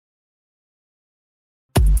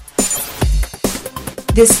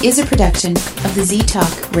This is a production of the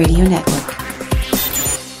Z-Talk Radio Network.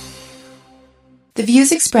 The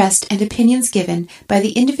views expressed and opinions given by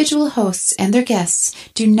the individual hosts and their guests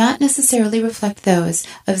do not necessarily reflect those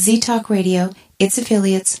of Z-Talk Radio, its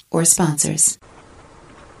affiliates, or sponsors.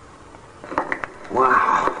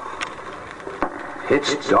 Wow.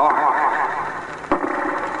 It's dark.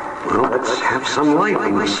 Well, let's have some light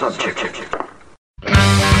on the subject.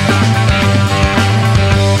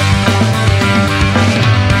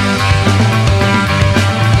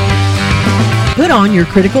 Put on your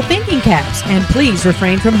critical thinking caps and please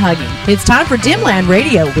refrain from hugging. It's time for Dimland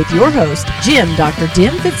Radio with your host, Jim Dr.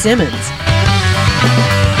 Dim Fitzsimmons.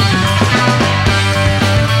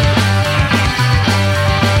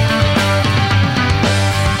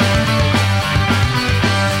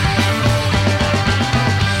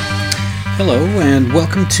 Hello and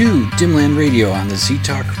welcome to Dimland Radio on the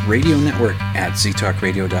Z-Talk Radio Network at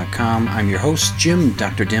ztalkradio.com. I'm your host, Jim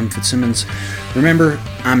Dr. Dim Fitzsimmons. Remember,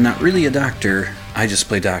 I'm not really a doctor, I just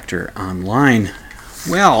play doctor online.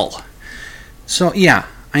 Well, so yeah,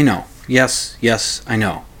 I know. Yes, I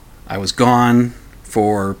know. I was gone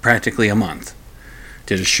for practically a month.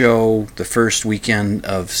 Did a show the first weekend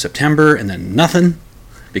of September and then nothing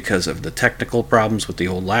because of the technical problems with the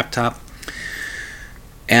old laptop.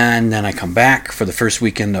 And then I come back for the first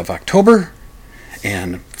weekend of October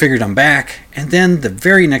and figured I'm back. And then the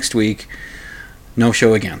very next week, no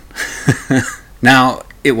show again. Now,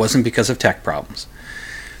 it wasn't because of tech problems.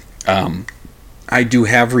 I do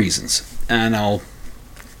have reasons, and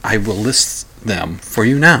I will list them for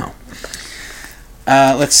you now.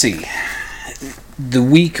 Let's see. The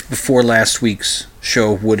week before last week's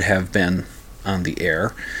show would have been on the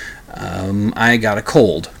air. I got a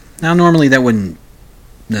cold. Now, normally that wouldn't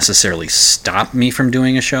necessarily stop me from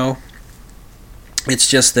doing a show. It's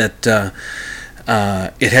just that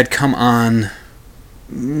it had come on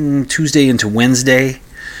Tuesday into Wednesday,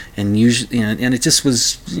 and usually, and it just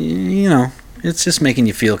was, it's just making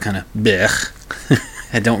you feel kind of blech.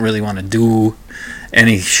 I don't really want to do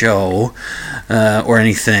any show or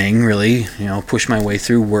anything really. Push my way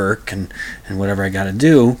through work and whatever I got to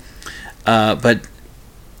do. But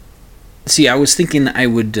see, I was thinking I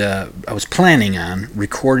was planning on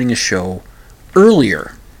recording a show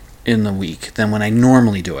earlier in the week than when I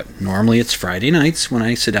normally do it. Normally it's Friday nights when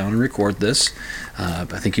I sit down and record this. I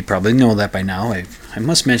think you probably know that by now. I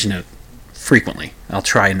must mention it frequently. I'll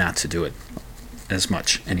try not to do it as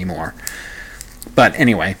much anymore. But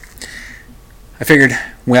anyway, I figured,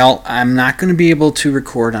 well, I'm not going to be able to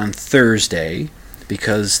record on Thursday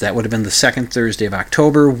because that would have been the second Thursday of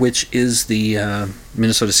October, which is the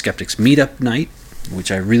Minnesota Skeptics Meetup night,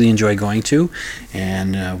 which I really enjoy going to.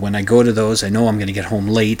 And when I go to those, I know I'm going to get home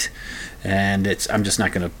late, and I'm just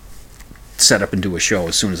not going to set up and do a show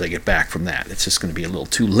as soon as I get back from that. It's just going to be a little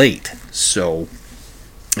too late. So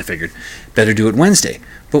I figured better do it Wednesday.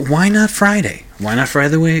 But why not Friday? Why not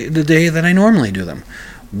Friday the day that I normally do them?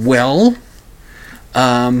 Well,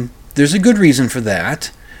 there's a good reason for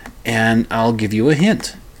that. And I'll give you a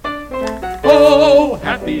hint. Oh,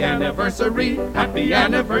 happy anniversary, happy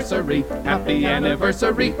anniversary, happy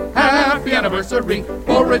anniversary, happy anniversary.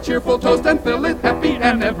 Pour a cheerful toast and fill it, happy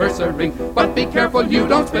anniversary. But be careful you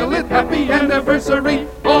don't spill it, happy anniversary.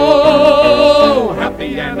 Oh,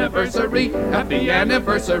 happy anniversary, happy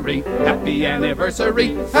anniversary, happy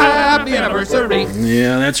anniversary, happy anniversary.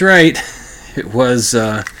 Yeah, that's right. It was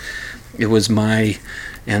my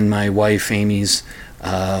and my wife Amy's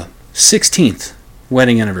 16th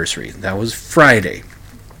wedding anniversary. That was Friday,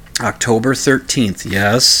 October 13th.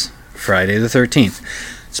 Yes, Friday the 13th.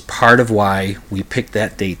 It's part of why we picked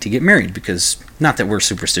that date to get married, because not that we're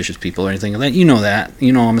superstitious people or anything like that. You know that.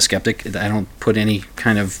 You know I'm a skeptic. I don't put any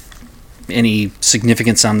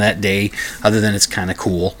significance on that day other than it's kind of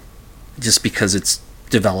cool, just because it's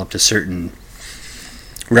developed a certain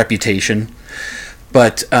reputation.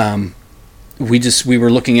 But we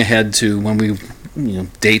were looking ahead to when we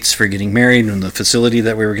dates for getting married and the facility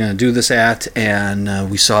that we were going to do this at,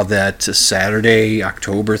 and we saw that Saturday,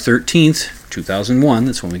 October 13th, 2001,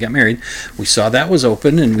 that's when we got married, we saw that was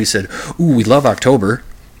open, and we said, ooh, we love October,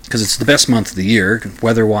 because it's the best month of the year.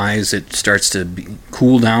 Weather-wise, it starts to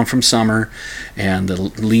cool down from summer, and the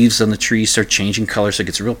leaves on the trees start changing color, so it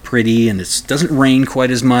gets real pretty, and it doesn't rain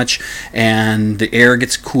quite as much, and the air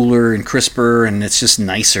gets cooler and crisper, and it's just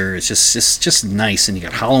nicer. It's just nice, and you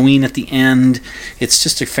got Halloween at the end. It's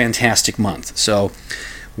just a fantastic month. So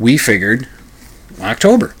we figured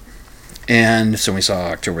October. And so we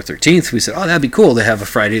saw October 13th. We said, oh, that'd be cool to have a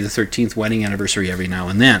Friday the 13th wedding anniversary every now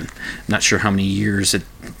and then. I'm not sure how many years,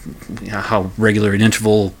 how regular an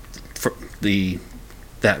interval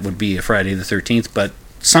that would be a Friday the 13th, but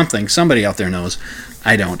Somebody out there knows.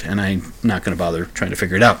 I don't, and I'm not going to bother trying to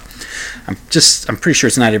figure it out. I'm pretty sure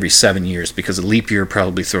it's not every 7 years, because a leap year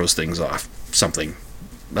probably throws things off something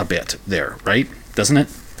a bit there, right? Doesn't it?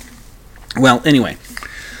 Well, anyway,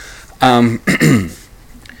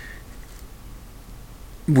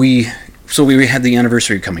 we had the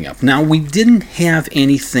anniversary coming up. Now, we didn't have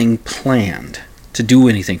anything planned to do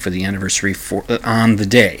anything for the anniversary on the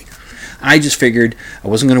day. I just figured I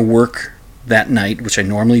wasn't going to work that night, which I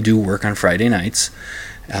normally do work on Friday nights.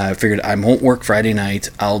 I figured I won't work Friday night.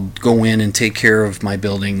 I'll go in and take care of my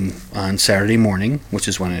building on Saturday morning, which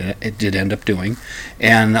is when it did end up doing.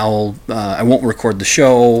 And I won't record the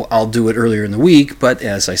show. I'll do it earlier in the week. But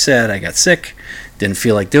as I said, I got sick, didn't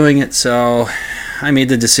feel like doing it, so I made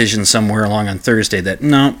the decision somewhere along on Thursday that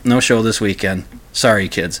no show this weekend. Sorry,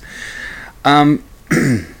 kids. We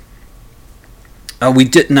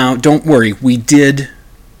did. Now, don't worry. We did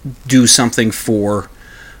do something for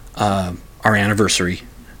our anniversary,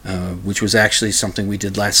 which was actually something we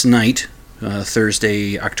did last night,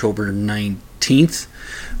 Thursday, October 19th.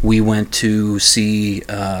 We went to see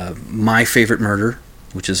My Favorite Murder,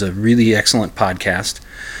 which is a really excellent podcast.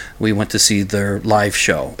 We went to see their live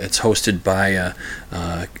show. It's hosted by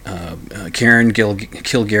Karen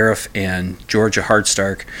Kilgariff and Georgia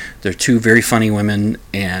Hardstark. They're two very funny women,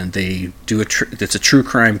 and they do it's a true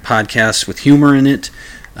crime podcast with humor in it.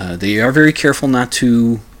 They are very careful not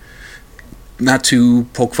to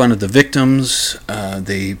poke fun at the victims.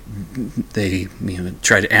 They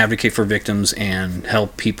try to advocate for victims and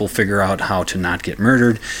help people figure out how to not get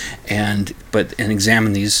murdered, and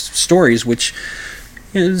examine these stories, which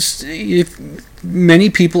many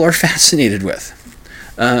people are fascinated with.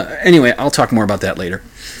 Anyway, I'll talk more about that later.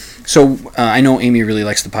 So I know Amy really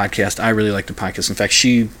likes the podcast. I really like the podcast. In fact,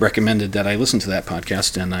 she recommended that I listen to that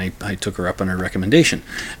podcast, and I took her up on her recommendation.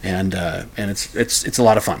 And it's a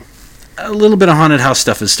lot of fun. A little bit of haunted house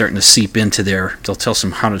stuff is starting to seep into there. They'll tell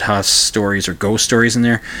some haunted house stories or ghost stories in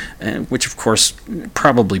there, which of course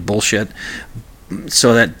probably bullshit.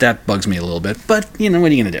 So that bugs me a little bit. But what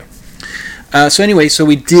are you gonna do? So anyway, so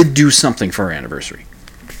we did do something for our anniversary.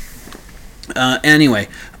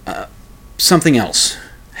 Something else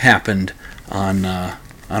happened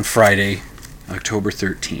on Friday, October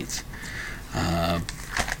 13th.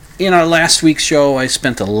 In our last week's show, I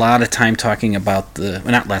spent a lot of time talking about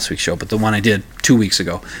not last week's show, but the one I did 2 weeks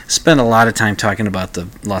ago. Spent a lot of time talking about the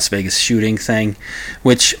Las Vegas shooting thing,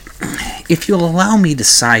 which, if you'll allow me to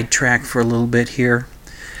sidetrack for a little bit here,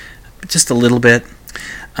 just a little bit,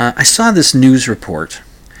 I saw this news report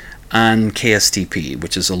on KSTP,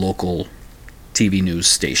 which is a local TV news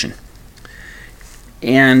station.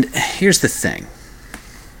 And here's the thing.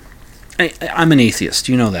 I'm an atheist,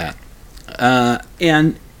 you know that.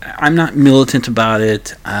 And I'm not militant about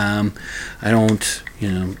it. I don't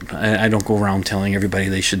go around telling everybody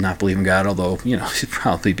they should not believe in God, although, it'd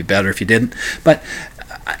probably be better if you didn't. But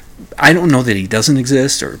I don't know that he doesn't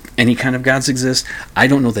exist or any kind of gods exist. I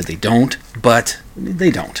don't know that they don't, but they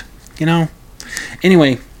don't,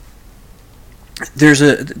 Anyway, there's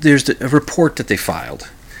a report that they filed.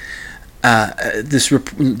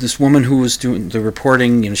 This woman who was doing the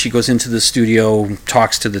reporting, she goes into the studio,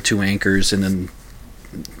 talks to the two anchors, and then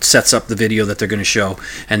sets up the video that they're going to show.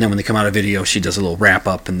 And then when they come out of video, she does a little wrap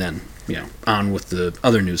up, and then on with the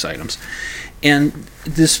other news items. And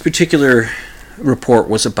this particular report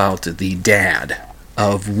was about the dad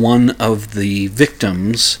of one of the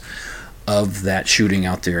victims of that shooting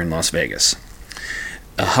out there in Las Vegas.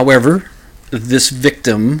 However, this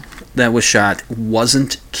victim that was shot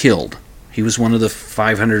wasn't killed. He was one of the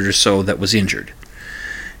 500 or so that was injured.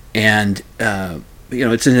 And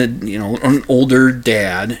it's an older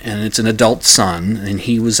dad, and it's an adult son, and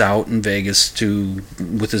he was out in Vegas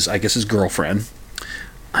with his girlfriend.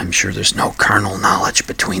 I'm sure there's no carnal knowledge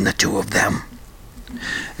between the two of them.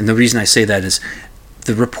 And the reason I say that is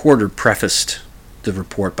the reporter prefaced the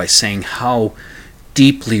report by saying how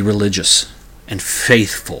deeply religious and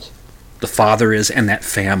faithful the father is, and that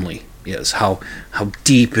family is, how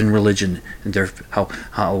deep in religion, and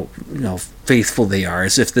how faithful they are,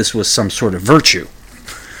 as if this was some sort of virtue.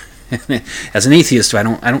 As an atheist, I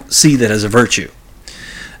don't see that as a virtue,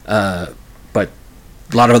 but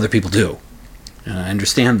a lot of other people do. I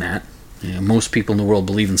understand that. Most people in the world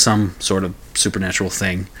believe in some sort of supernatural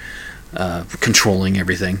thing, controlling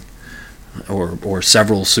everything, or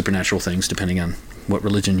several supernatural things, depending on what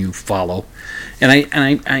religion you follow. And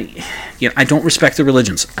I don't respect the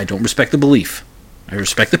religions. I don't respect the belief. I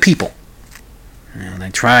respect the people. And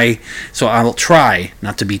I'll try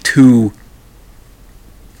not to be too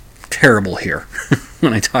terrible here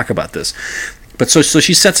when I talk about this. But so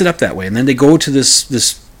she sets it up that way, and then they go to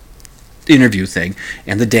this interview thing,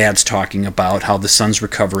 and the dad's talking about how the son's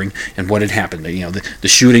recovering and what had happened. The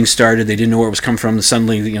shooting started. They didn't know where it was coming from.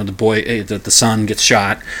 Suddenly, the son gets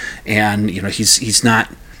shot, and he's not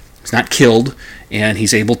killed, and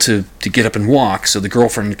he's able to get up and walk. So the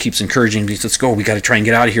girlfriend keeps encouraging him, let's go, we got to try and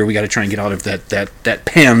get out of here, we got to try and get out of that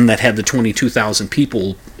pen that had the 22,000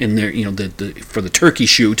 people in there, for the turkey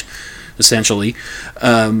shoot, essentially,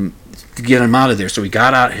 to get him out of there. So he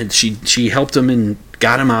got out, and she helped him and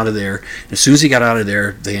got him out of there. As soon as he got out of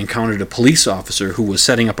there, they encountered a police officer who was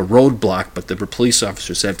setting up a roadblock, but the police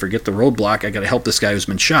officer said, forget the roadblock, I got to help this guy who's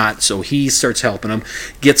been shot. So he starts helping him,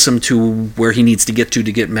 gets him to where he needs to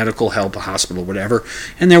get medical help, a hospital, whatever.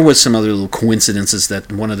 And there was some other little coincidences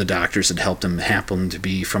that one of the doctors that helped him happened to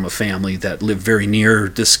be from a family that lived very near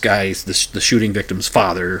this guy's, the shooting victim's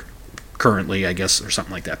father, currently, I guess, or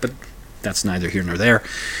something like that. But that's neither here nor there.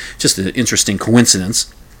 Just an interesting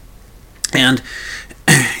coincidence. And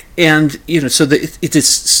so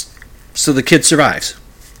the kid survives.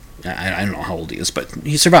 I don't know how old he is, but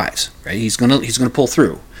he survives, right? He's gonna pull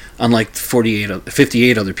through, unlike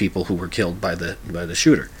 58 other people who were killed by the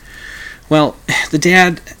shooter. Well, the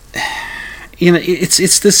dad,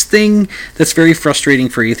 it's this thing that's very frustrating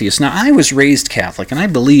for atheists. Now, I was raised Catholic, and I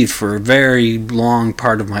believed for a very long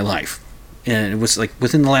part of my life. And it was like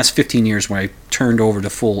within the last 15 years when I turned over to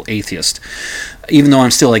full atheist. Even though I'm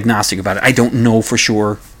still agnostic about it, I don't know for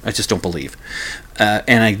sure. I just don't believe.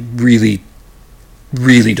 And I really,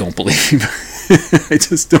 really don't believe. I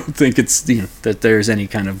just don't think it's that there's any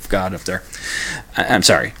kind of God up there. I'm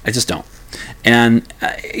sorry, I just don't. And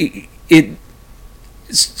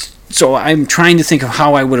so I'm trying to think of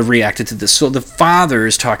how I would have reacted to this. So the father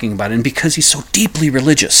is talking about it, and because he's so deeply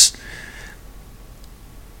religious,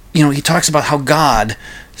 he talks about how God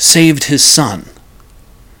saved his son.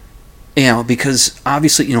 Because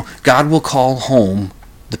obviously, God will call home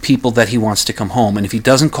the people that he wants to come home. And if he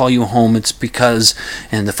doesn't call you home, it's because,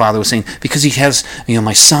 and the father was saying, because he has,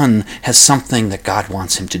 my son has something that God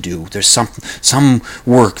wants him to do. There's some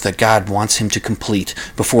work that God wants him to complete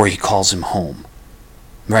before he calls him home.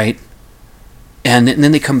 Right? And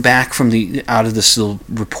then they come back out of this little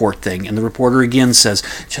report thing, and the reporter again says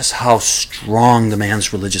just how strong the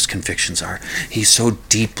man's religious convictions are. He's so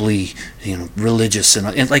deeply, religious,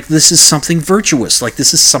 and like this is something virtuous, like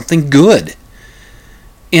this is something good.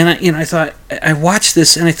 And I thought, I watched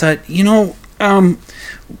this, and I thought, why,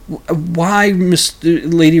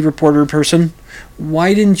 Mr. Lady Reporter person,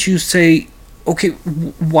 why didn't you say, God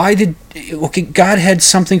had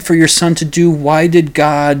something for your son to do. Why did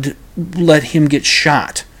God let him get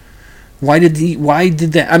shot? Why did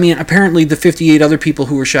that? I mean, apparently the 58 other people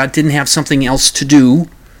who were shot didn't have something else to do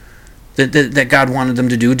that God wanted them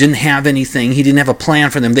to do. Didn't have anything. He didn't have a plan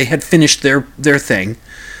for them. They had finished their thing,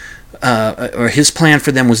 or his plan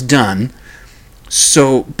for them was done.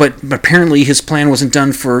 So, but apparently his plan wasn't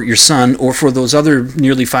done for your son or for those other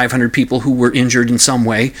nearly 500 people who were injured in some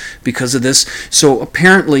way because of this. So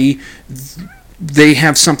apparently they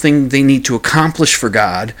have something they need to accomplish for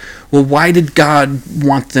God. Well, why did God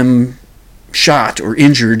want them shot or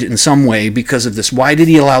injured in some way because of this? Why did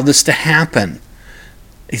he allow this to happen?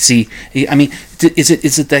 You see, I mean,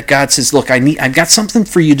 is it that God says, look, I've got something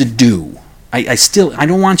for you to do. I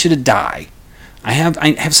don't want you to die. I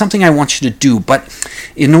have something I want you to do, but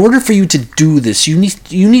in order for you to do this, you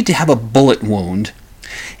need to have a bullet wound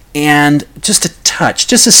and just a touch,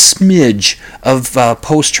 just a smidge of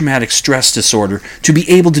post-traumatic stress disorder to be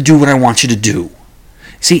able to do what I want you to do.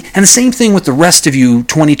 See, and the same thing with the rest of you,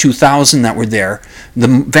 22,000 that were there, the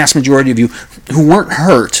vast majority of you who weren't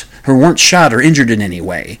hurt, who weren't shot or injured in any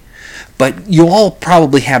way, but you all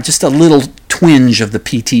probably have just a little twinge of the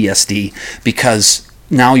PTSD because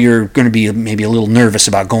now you're going to be maybe a little nervous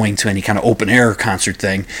about going to any kind of open-air concert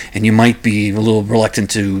thing, and you might be a little reluctant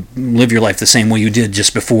to live your life the same way you did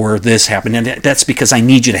just before this happened. And that's because I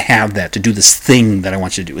need you to have that, to do this thing that I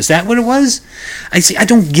want you to do. Is that what it was? I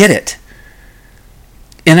don't get it.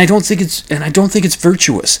 And I don't think it's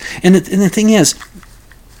virtuous. And the thing is,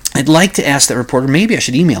 I'd like to ask that reporter, maybe I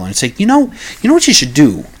should email her and say, you know what you should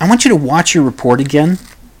do? I want you to watch your report again.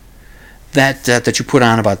 That you put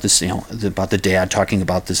on about this, about the dad talking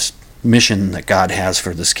about this mission that God has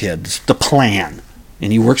for this kid, the plan,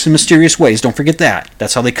 and he works in mysterious ways. Don't forget that.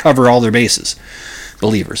 That's how they cover all their bases,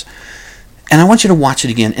 believers. And I want you to watch it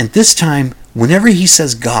again. And this time, whenever he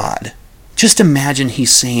says God, just imagine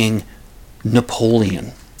he's saying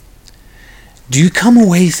Napoleon. Do you come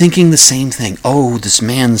away thinking the same thing? Oh, this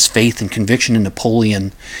man's faith and conviction in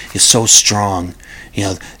Napoleon is so strong.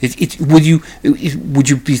 Would you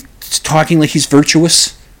be talking like he's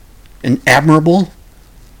virtuous? and admirable?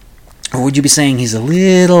 Or would you be saying he's a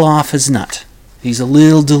little off his nut? He's a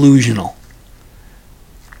little delusional.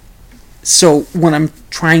 So what I'm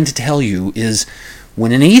trying to tell you is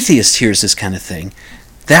when an atheist hears this kind of thing,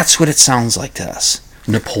 that's what it sounds like to us.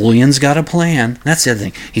 Napoleon's got a plan. That's the other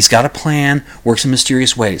thing. He's got a plan, works in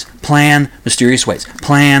mysterious ways. Plan, mysterious ways.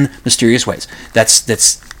 Plan, mysterious ways.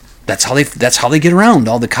 That's how they get around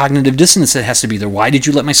all the cognitive dissonance that has to be there. Why did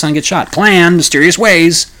you let my son get shot? Plan, mysterious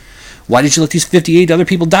ways. Why did you let these 58 other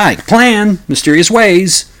people die? Plan, mysterious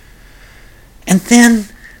ways. And then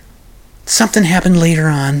something happened later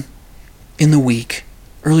on in the week,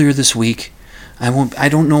 earlier this week. I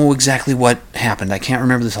don't know exactly what happened. I can't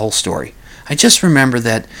remember this whole story. I just remember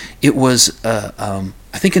that it was, I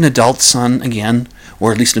think, an adult son again,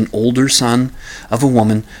 or at least an older son of a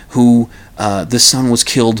woman who this son was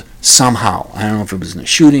killed somehow. I don't know if it was in a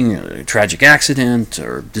shooting, or a tragic accident,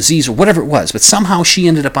 or disease, or whatever it was, but somehow she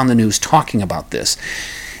ended up on the news talking about this.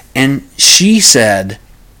 And she said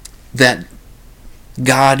that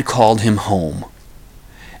God called him home.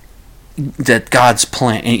 That God's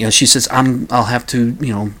plan, she says, I'll have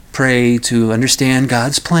to, pray to understand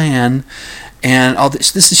God's plan, and all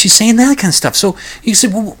this. She's saying that kind of stuff. So you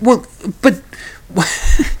said, well, but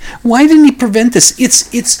why didn't he prevent this?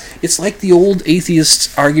 It's like the old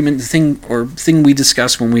atheist argument, the thing we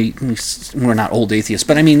discuss when we're not old atheists,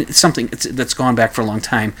 but I mean it's something that's gone back for a long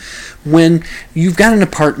time. When you've got an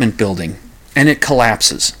apartment building and it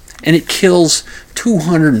collapses. And it kills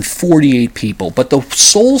 248 people. But the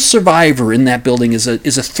sole survivor in that building is a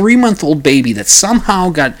 3-month-old baby that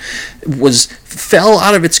somehow fell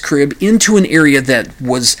out of its crib into an area that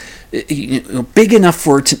was big enough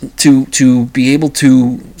for it to be able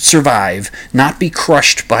to survive, not be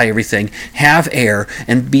crushed by everything, have air,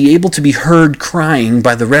 and be able to be heard crying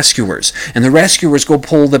by the rescuers. And the rescuers go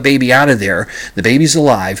pull the baby out of there. The baby's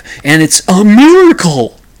alive, and it's a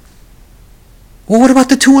miracle. Well, what about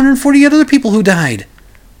the 248 other people who died?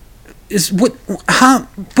 But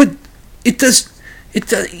it does,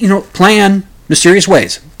 plan mysterious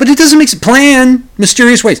ways. But it doesn't make plan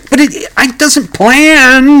mysterious ways. But it doesn't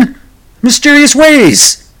plan mysterious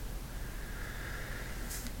ways.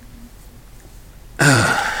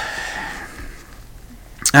 I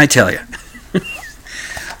tell you.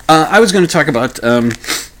 I was going to talk about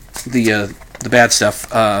the bad stuff,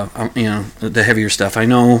 the heavier stuff. I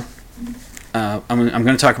know. I'm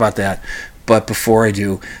going to talk about that, but before I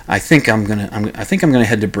do, I think I'm going to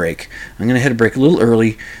head to break. I'm going to head to break a little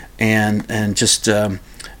early, and just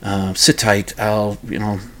sit tight.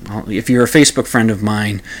 If you're a Facebook friend of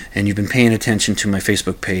mine and you've been paying attention to my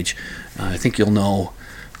Facebook page, I think you'll know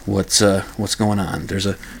what's going on. There's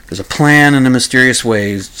a plan in a mysterious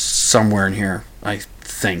way somewhere in here. I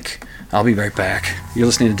think. I'll be right back. You're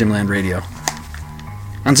listening to Dimland Radio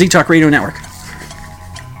on Z-Talk Radio Network.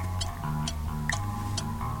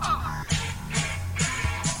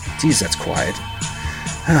 Geez, that's quiet.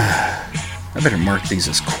 I better mark these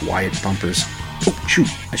as quiet bumpers. Oh, shoot.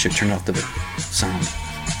 I should turn off the sound.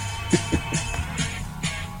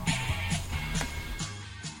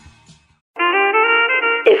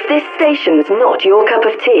 If this station is not your cup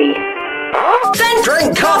of tea, then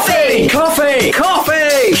Drink coffee! Coffee!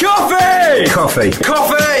 Coffee! Coffee! Coffee!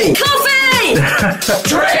 Coffee! coffee!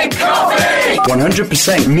 Drink coffee!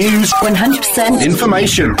 100% news. 100%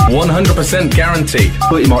 Information. 100% guaranteed.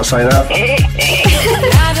 Thought you might say that.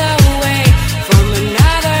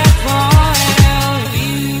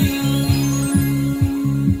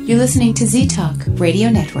 You're listening to Z-Talk Radio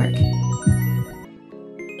Network.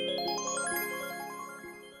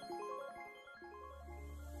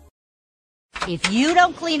 If you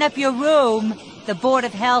don't clean up your room, the Board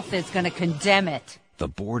of Health is going to condemn it. The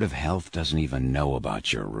Board of Health doesn't even know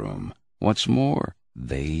about your room. What's more,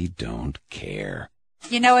 they don't care.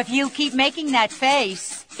 If you keep making that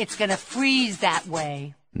face, it's going to freeze that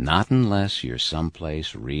way. Not unless you're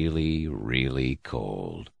someplace really, really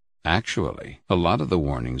cold. Actually, a lot of the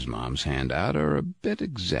warnings moms hand out are a bit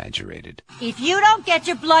exaggerated. If you don't get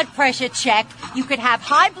your blood pressure checked, you could have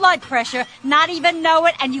high blood pressure, not even know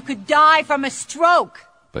it, and you could die from a stroke.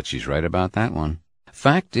 But she's right about that one.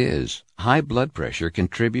 Fact is, high blood pressure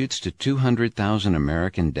contributes to 200,000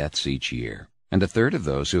 American deaths each year. And a third of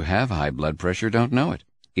those who have high blood pressure don't know it.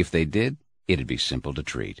 If they did, it'd be simple to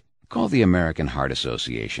treat. Call the American Heart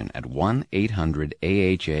Association at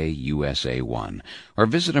 1-800-AHA-USA1 or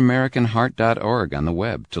visit AmericanHeart.org on the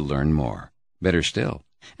web to learn more. Better still,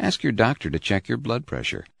 ask your doctor to check your blood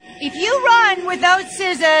pressure. If you run with those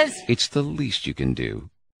scissors, It's the least you can do.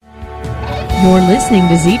 You're listening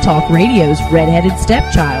to Z-Talk Radio's Redheaded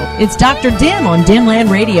Stepchild. It's Dr. Dim on Dimland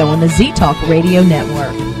Radio on the Z-Talk Radio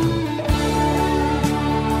Network.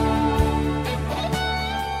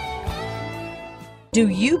 Do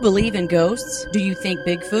you believe in ghosts? Do you think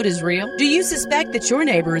Bigfoot is real? Do you suspect that your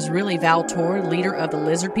neighbor is really Val Tor, leader of the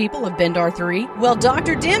lizard people of Bendar 3? Well,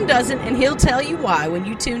 Dr. Dim doesn't, and he'll tell you why when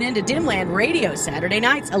you tune in to Dimland Radio Saturday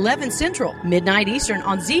nights, 11 Central, midnight Eastern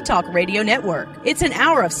on Z-Talk Radio Network. It's an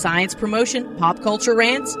hour of science promotion, pop culture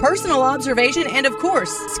rants, personal observation, and of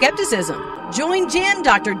course, skepticism. Join Jim,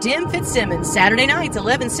 Dr. Dim Fitzsimmons, Saturday nights,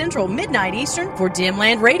 11 Central, midnight Eastern for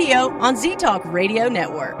Dimland Radio on Z-Talk Radio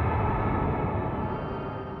Network.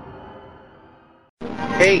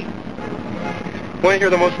 Hey, want to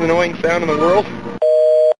hear the most annoying sound in the world?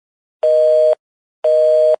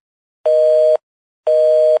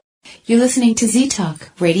 You're listening to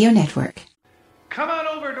Z-Talk Radio Network. Come on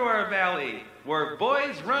over to our valley, where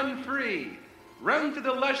boys run free. Run to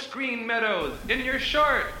the lush green meadows in your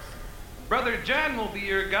shorts. Brother John will be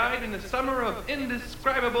your guide in a summer of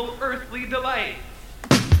indescribable earthly delight.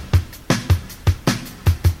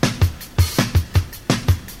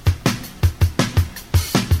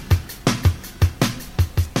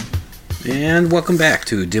 And welcome back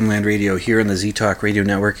to Dimland Radio here on the Z-Talk Radio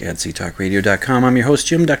Network at ztalkradio.com. I'm your host,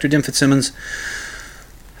 Jim, Dr. Dim Fitzsimmons.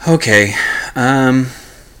 Okay, on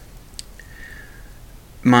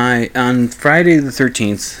Friday the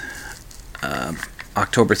 13th,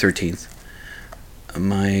 October 13th,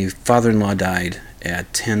 my father-in-law died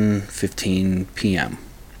at 10:15 p.m.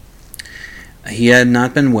 He had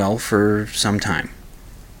not been well for some time.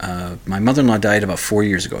 My mother-in-law died about 4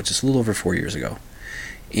 years ago, just a little over 4 years ago.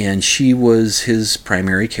 And she was his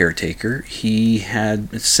primary caretaker. He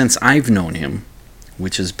had, since I've known him,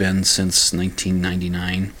 which has been since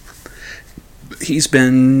 1999, he'd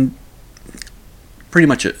been pretty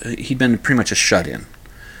much a shut-in.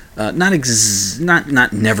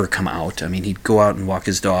 Not never come out. I mean, he'd go out and walk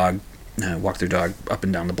their dog up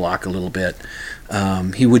and down the block a little bit.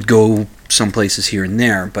 He would go some places here and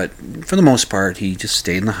there, but for the most part, he just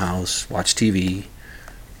stayed in the house, watched TV,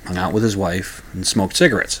 hung out with his wife, and smoked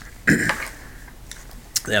cigarettes.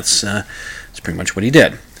 That's pretty much what he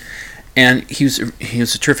did. And he was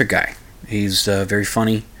a terrific guy. He's very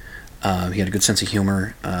funny. He had a good sense of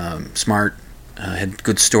humor, smart, had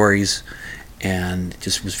good stories, and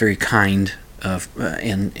just was very kind.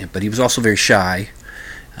 But he was also very shy.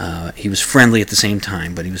 He was friendly at the same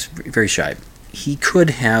time, but he was very shy. He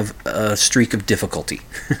could have a streak of difficulty.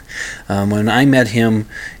 When I met him,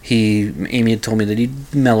 Amy had told me that he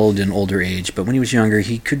mellowed in older age, but when he was younger,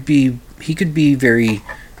 he could be very,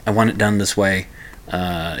 I want it done this way.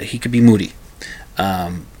 He could be moody.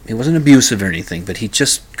 He wasn't abusive or anything, but he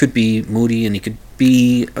just could be moody, and he could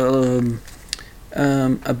be a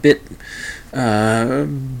bit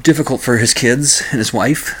difficult for his kids and his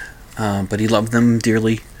wife, but he loved them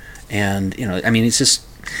dearly. And it's just,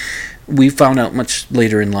 we found out much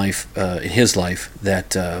later in life, in his life,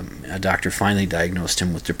 that a doctor finally diagnosed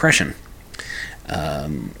him with depression,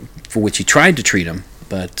 for which he tried to treat him,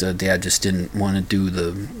 but Dad just didn't want to do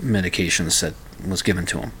the medications that was given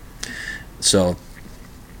to him. So,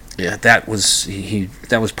 yeah, that was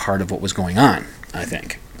part of what was going on, I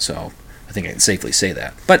think. So, I think I can safely say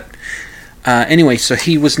that. But anyway, so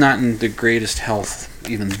he was not in the greatest health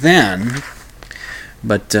even then.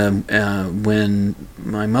 But when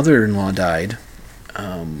my mother-in-law died,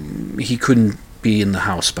 he couldn't be in the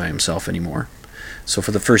house by himself anymore. So for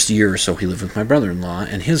the first year or so, he lived with my brother-in-law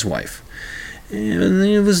and his wife. And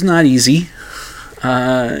it was not easy,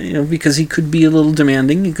 because he could be a little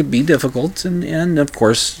demanding. He could be difficult, and of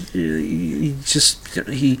course,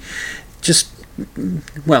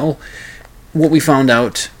 what we found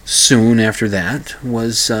out soon after that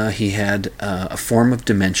was he had a form of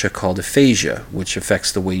dementia called aphasia, which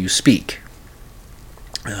affects the way you speak.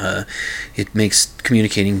 It makes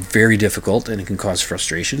communicating very difficult, and it can cause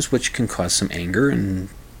frustrations, which can cause some anger and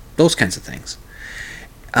those kinds of things.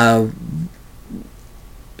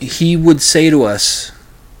 He would say to us,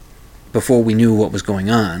 before we knew what was going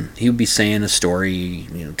on, he would be saying a story,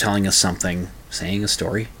 telling us something, saying a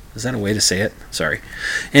story. Is that a way to say it? Sorry.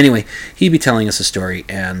 Anyway, he'd be telling us a story,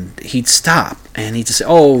 and he'd stop, and he'd just say,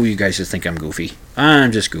 "Oh, you guys just think I'm goofy.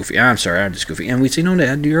 I'm just goofy. I'm sorry, I'm just goofy." And we'd say, "No,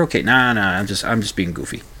 Dad, you're okay. Nah, I'm just being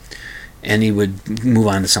goofy." And he would move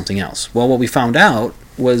on to something else. Well, what we found out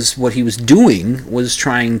was what he was doing was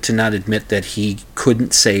trying to not admit that he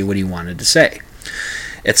couldn't say what he wanted to say.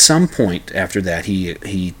 At some point after that,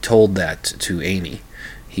 he told that to Amy.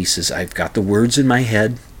 He says, "I've got the words in my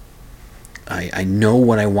head. I know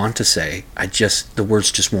what I want to say. The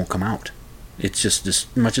words just won't come out. It's just, as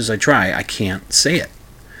much as I try, I can't say it.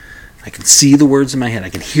 I can see the words in my head. I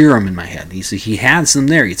can hear them in my head." He says he has them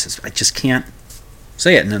there. He says, "I just can't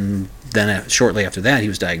say it." And then shortly after that, he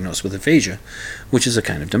was diagnosed with aphasia, which is a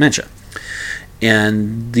kind of dementia.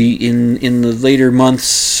 And in the later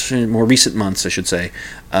months, more recent months, I should say,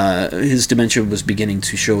 his dementia was beginning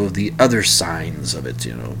to show the other signs of it.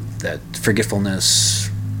 That forgetfulness,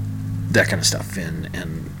 that kind of stuff,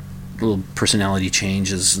 and little personality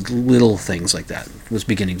changes, little things like that was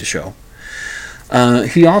beginning to show.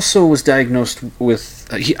 He also was diagnosed with,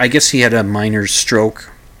 I guess he had a minor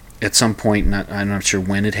stroke at some point. I'm not sure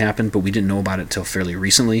when it happened, but we didn't know about it until fairly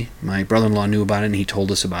recently. My brother-in-law knew about it, and he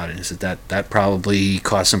told us about it. He said that probably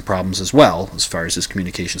caused some problems as well, as far as his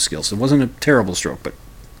communication skills. It wasn't a terrible stroke, but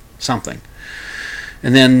something.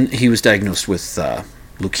 And then he was diagnosed with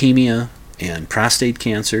leukemia and prostate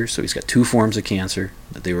cancer, so he's got 2 forms of cancer.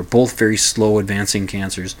 They were both very slow advancing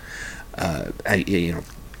cancers.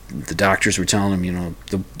 The doctors were telling him,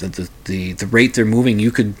 the rate they're moving,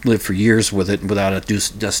 you could live for years with it without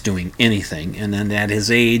us doing anything. And then at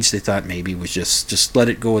his age, they thought maybe it was just let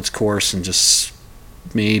it go its course and just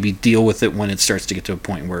maybe deal with it when it starts to get to a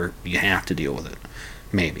point where you have to deal with it.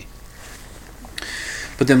 Maybe.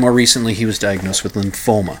 But then more recently, he was diagnosed with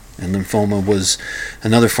lymphoma. And lymphoma was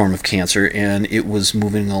another form of cancer, and it was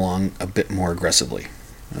moving along a bit more aggressively.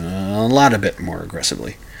 A bit more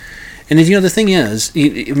aggressively. And the thing is,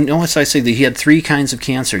 notice I say that he had 3 kinds of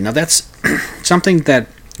cancer. Now that's something that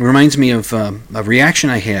reminds me of a reaction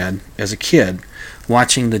I had as a kid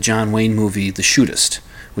watching the John Wayne movie The Shootist,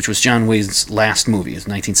 which was John Wayne's last movie. It was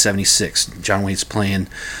 1976. John Wayne's playing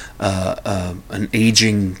an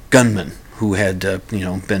aging gunman who had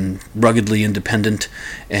been ruggedly independent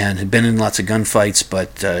and had been in lots of gunfights,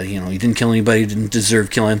 but he didn't kill anybody, didn't deserve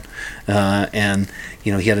killing, and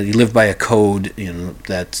he lived by a code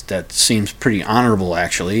that seems pretty honorable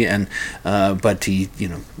actually, and but he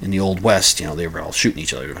in the Old West they were all shooting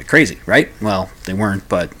each other like crazy, right? Well, they weren't,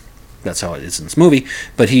 but that's how it is in this movie.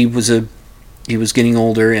 But he was getting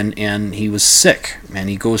older, and he was sick, and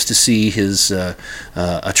he goes to see his a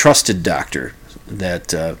trusted doctor.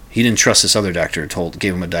 That he didn't trust this other doctor,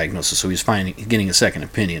 gave him a diagnosis, so he was getting a second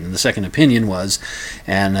opinion. And the second opinion was,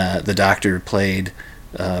 and the doctor played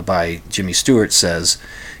by Jimmy Stewart says,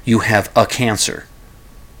 "You have a cancer,"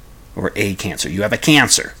 or a cancer. You have a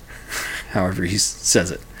cancer, however he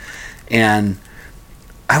says it. And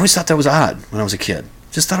I always thought that was odd when I was a kid.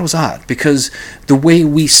 Just thought it was odd, because the way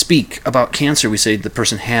we speak about cancer, we say the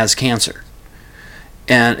person has cancer.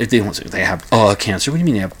 And if they won't say they have a cancer, what do you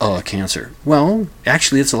mean they have a cancer? Well,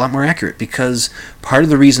 actually, it's a lot more accurate, because part of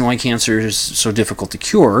the reason why cancer is so difficult to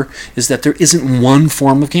cure is that there isn't one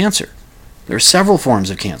form of cancer. There are several forms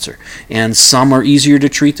of cancer, and some are easier to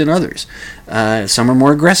treat than others. Some are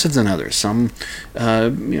more aggressive than others. Some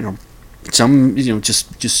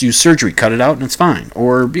just use surgery, cut it out, and it's fine.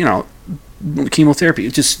 Or chemotherapy,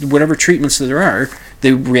 just whatever treatments that there are,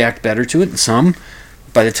 they react better to it. And some,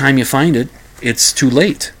 by the time you find it, it's too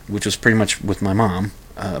late, which was pretty much with my mom,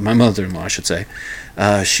 my mother-in-law, I should say.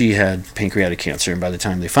 She had pancreatic cancer, and by the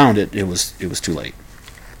time they found it, it was too late.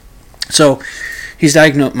 So he's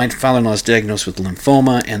diagnosed. My father-in-law is diagnosed with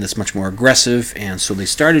lymphoma, and it's much more aggressive. And so they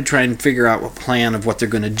started trying to figure out a plan of what they're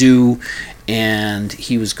going to do, and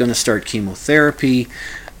he was going to start chemotherapy.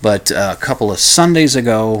 But a couple of Sundays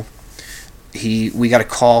ago, we got a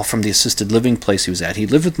call from the assisted living place he was at. He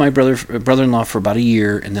lived with my brother-in-law for about a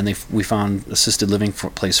year, and then we found assisted living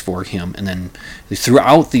place for him. And then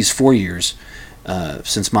throughout these 4 years,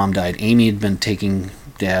 since Mom died, Amy had been taking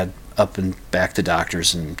Dad up and back to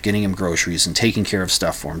doctors and getting him groceries and taking care of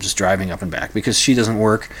stuff for him, just driving up and back, because she doesn't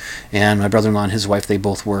work, and my brother-in-law and his wife, they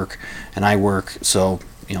both work, and I work, so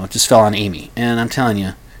it just fell on Amy. And I'm telling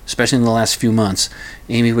you, especially in the last few months,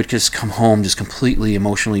 Amy would just come home just completely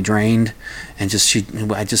emotionally drained, and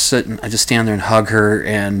I just stand there and hug her,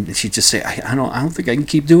 and she'd just say, I don't think I can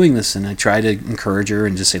keep doing this. And I try to encourage her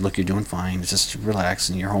and just say, look, you're doing fine, just relax,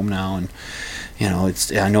 and you're home now, and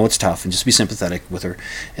I know it's tough, and just be sympathetic with her,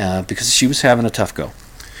 because she was having a tough go.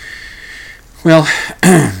 Well,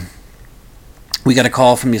 we got a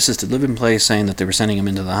call from the assisted living place saying that they were sending him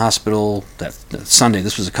into the hospital that Sunday.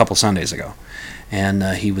 This was a couple Sundays ago. And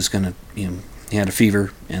he was going to, he had a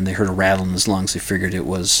fever, and they heard a rattle in his lungs. They figured it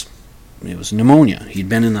was pneumonia. He'd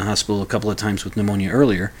been in the hospital a couple of times with pneumonia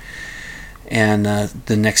earlier. And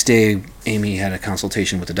the next day, Amy had a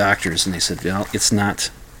consultation with the doctors, and they said, well, it's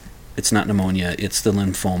not pneumonia, it's the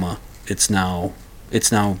lymphoma. It's now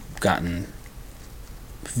gotten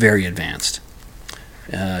very advanced.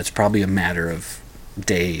 It's probably a matter of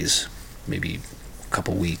days, maybe a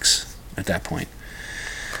couple weeks at that point.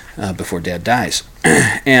 Before Dad dies.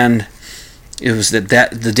 And it was that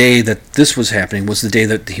the day that this was happening was the day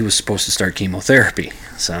that he was supposed to start chemotherapy.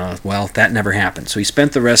 So, well, that never happened. So he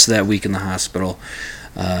spent the rest of that week in the hospital.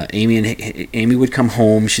 Amy would come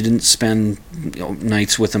home. She didn't spend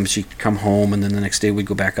nights with them. She'd come home, and then the next day we'd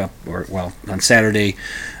go back up. On Saturday,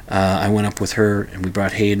 I went up with her, and we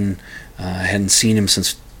brought Hayden. I hadn't seen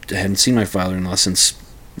seen my father-in-law since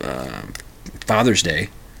Father's Day,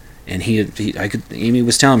 and Amy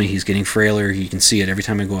was telling me he's getting frailer. You can see it every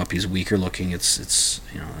time I go up. He's weaker looking. It's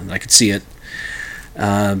and I could see it.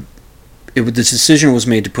 The decision was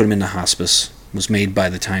made to put him into hospice. Was made by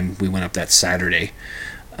the time we went up that Saturday,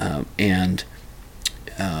 and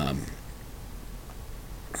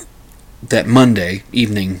that Monday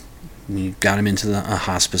evening we got him into a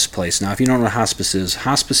hospice place. Now, if you don't know what hospice is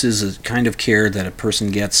a kind of care that a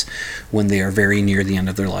person gets when they are very near the end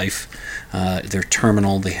of their life. They're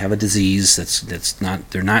terminal. They have a disease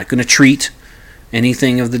they're not going to treat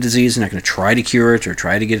anything of the disease. They're not going to try to cure it or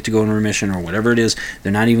try to get it to go in remission or whatever it is.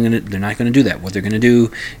 They're not going to do that. What they're going to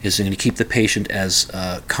do is they're going to keep the patient as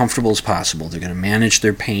comfortable as possible. They're going to manage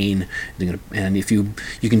their pain. And if you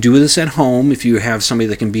can do this at home, if you have somebody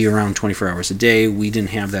that can be around 24 hours a day, we didn't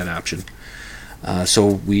have that option. So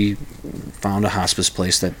we found a hospice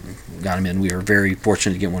place that got him in. We were very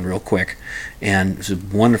fortunate to get one real quick, and it was a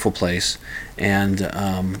wonderful place.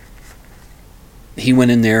 And he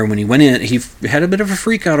went in there. When he went in, he had a bit of a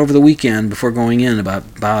freak out over the weekend before going in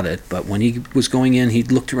about it. But when he was going in, he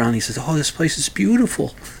looked around. He said, "Oh, this place is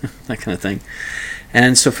beautiful," that kind of thing.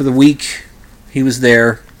 And so for the week he was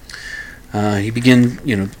there, he began.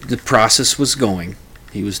 The process was going.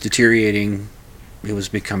 He was deteriorating. It was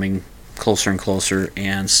becoming closer and closer.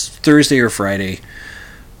 And Thursday or Friday,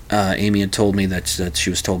 Amy had told me that she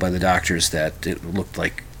was told by the doctors that it looked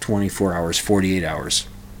like 24 hours, 48 hours.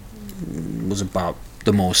 Was about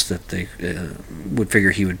the most that they would figure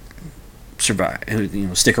he would survive,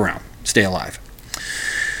 stick around, stay alive.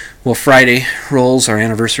 Well, Friday rolls, our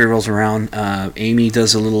anniversary rolls around. Amy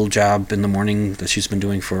does a little job in the morning that she's been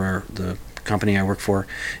doing for the company I work for,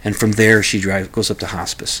 and from there she goes up to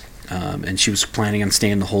hospice. And she was planning on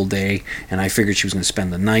staying the whole day, and I figured she was going to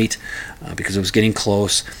spend the night because it was getting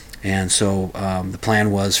close. And so the plan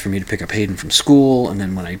was for me to pick up Hayden from school, and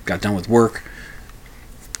then when I got done with work,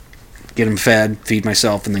 get him fed, feed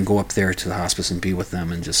myself, and then go up there to the hospice and be with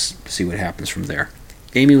them and just see what happens from there.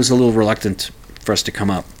 Amy was a little reluctant for us to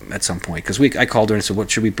come up at some point because I called her and said,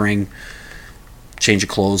 "What should we bring? Change of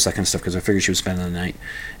clothes, that kind of stuff," because I figured she was spending the night.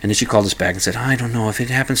 And then she called us back and said, "I don't know if it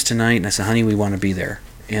happens tonight." And I said, "Honey, we want to be there."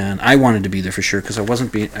 And I wanted to be there for sure because I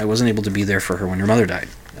wasn't able to be there for her when her mother died.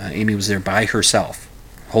 Amy was there by herself,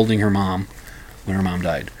 holding her mom when her mom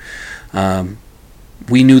died.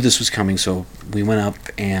 We knew this was coming, so we went up,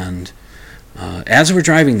 and as we're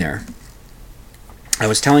driving there, I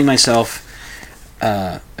was telling myself,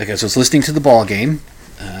 I was listening to the ball game,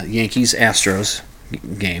 Yankees-Astros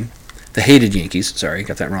game, the hated Yankees, sorry,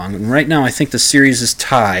 got that wrong. And right now I think the series is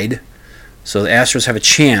tied, so the Astros have a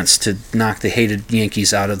chance to knock the hated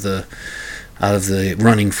Yankees out of the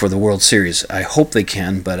running for the World Series. I hope they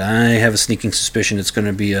can, but I have a sneaking suspicion it's going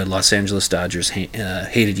to be a Los Angeles Dodgers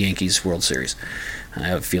hated Yankees World Series. I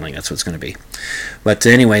have a feeling that's what it's going to be. But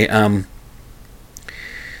anyway,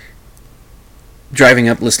 driving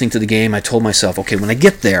up, listening to the game, I told myself, okay, when I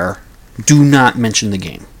get there, do not mention the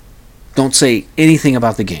game. Don't say anything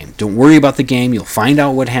about the game. Don't worry about the game. You'll find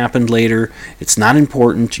out what happened later. It's not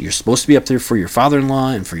important. You're supposed to be up there for your father-in-law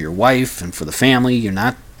and for your wife and for the family. You're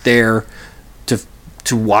not there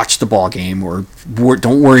to watch the ball game, or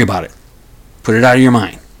don't worry about it. Put it out of your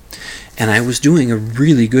mind. And I was doing a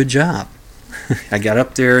really good job. I got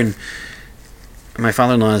up there, and my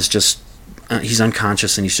father-in-law is just, he's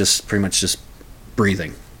unconscious, and he's just pretty much just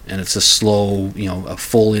breathing. And it's a slow, a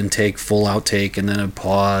full intake, full outtake, and then a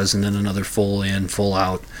pause, and then another full in, full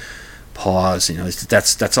out, pause.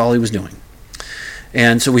 That's all he was doing.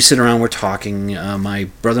 And so we sit around, we're talking. My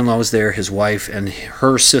brother-in-law was there, his wife, and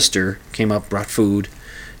her sister came up, brought food,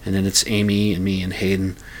 and then it's Amy and me and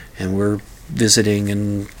Hayden, and we're visiting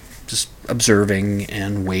and just observing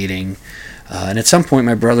and waiting. And at some point,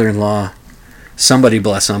 my brother-in-law, somebody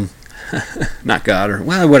bless him, not God, or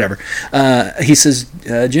well, whatever. He says,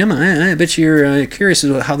 "Jim, I bet you're curious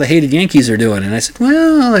about how the hated Yankees are doing." And I said,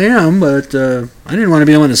 "Well, I am, but I didn't want to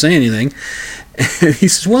be the one to say anything." And he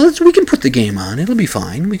says, "Well, we can put the game on. It'll be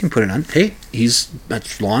fine. We can put it on." Hey, as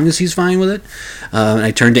long as he's fine with it. And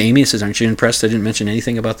I turned to Amy and says, "Aren't you impressed I didn't mention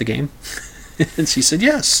anything about the game?" And she said,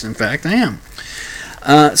 "Yes, in fact, I am."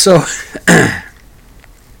 So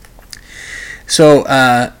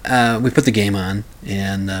we put the game on,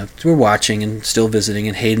 and we're watching and still visiting,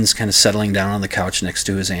 and Hayden's kind of settling down on the couch next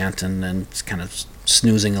to his aunt, and kind of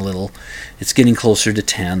snoozing a little. It's getting closer to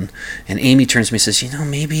 10, and Amy turns to me and says,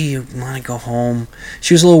 maybe you want to go home.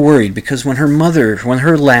 She was a little worried because when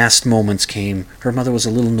her last moments came, her mother was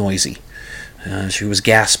a little noisy. She was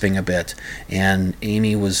gasping a bit, and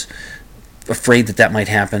Amy was afraid that might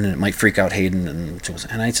happen and it might freak out Hayden.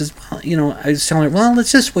 And I said, I was telling her, well,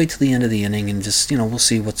 let's just wait till the end of the inning and just, we'll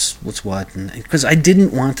see what's what. And because I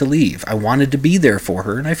didn't want to leave, I wanted to be there for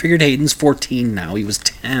her, and I figured Hayden's 14 now. He was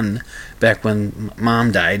 10 back when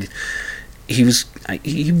Mom died.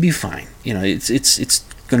 He'd be fine. It's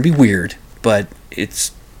going to be weird, but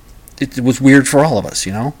it was weird for all of us,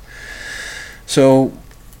 So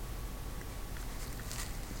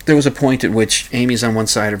there was a point at which Amy's on one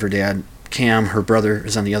side of her dad, Cam, her brother,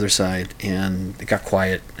 is on the other side, and it got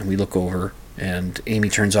quiet, and we look over, and Amy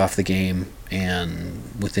turns off the game, and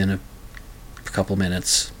within a couple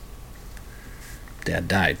minutes, Dad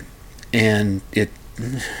died. And it's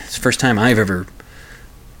the first time I've ever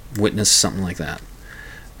witnessed something like that.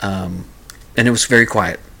 And it was very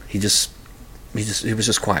quiet. It was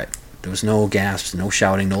just quiet. There was no gasps, no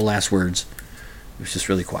shouting, no last words. It was just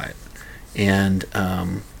really quiet. And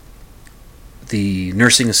the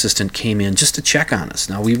nursing assistant came in just to check on us.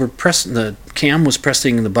 Now Cam was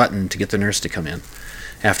pressing the button to get the nurse to come in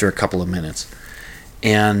after a couple of minutes,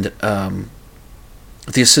 and the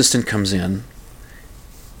assistant comes in,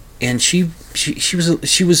 and she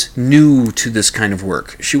was new to this kind of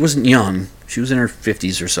work. She wasn't young; she was in her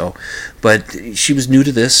 50s or so, but she was new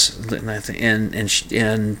to this,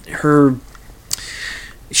 and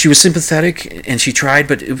she was sympathetic, and she tried,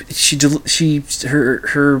 but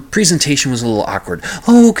her presentation was a little awkward.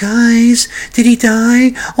 Oh, guys, did he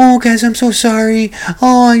die? Oh, guys, I'm so sorry.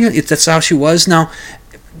 Oh, that's how she was. Now,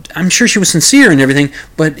 I'm sure she was sincere and everything,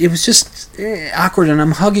 but it was just awkward, and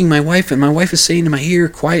I'm hugging my wife, and my wife is saying to my ear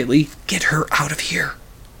quietly, "Get her out of here.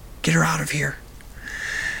 Get her out of here."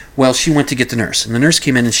 Well, she went to get the nurse, and the nurse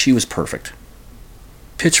came in, and she was perfect.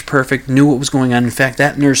 Pitch perfect, knew what was going on. In fact,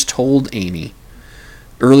 that nurse told Amy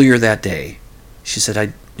earlier that day, she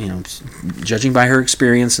said, judging by her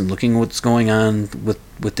experience and looking at what's going on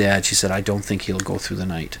with Dad, she said, I don't think he'll go through the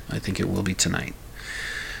night. I think it will be tonight.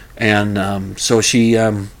 And so she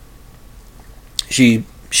helped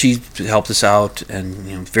us out,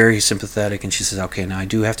 and very sympathetic. And she says, okay, now I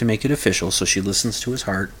do have to make it official. So she listens to his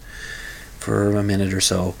heart for a minute or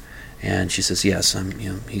so, and she says, yes,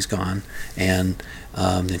 he's gone. And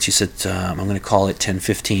then she said, I'm going to call it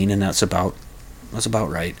 10:15, and that's about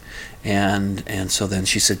right. And so then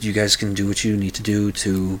she said, you guys can do what you need to do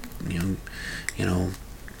to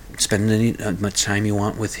spend any much time you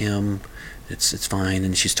want with him. It's fine.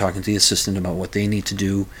 And she's talking to the assistant about what they need to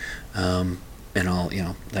do, and all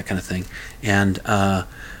that kind of thing. And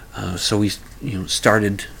so we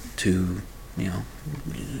started to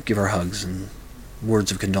give our hugs and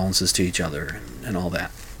words of condolences to each other and all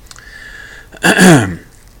that.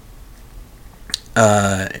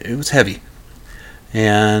 It was heavy.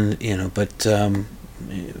 And but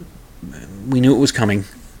we knew it was coming.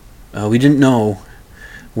 We didn't know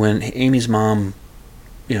when Amy's mom,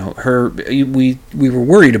 we were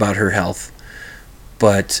worried about her health,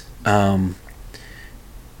 but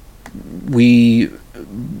we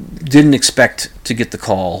didn't expect to get the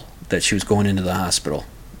call that she was going into the hospital.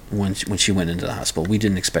 When she went into the hospital, we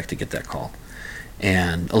didn't expect to get that call,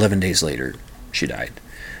 and 11 days later, she died.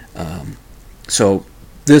 So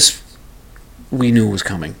this, we knew was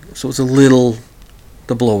coming. So it was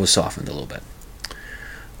the blow was softened a little bit.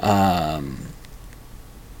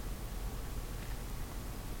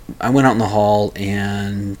 I went out in the hall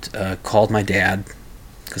and called my dad,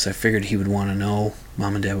 because I figured he would want to know,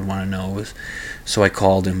 Mom and Dad would want to know. So I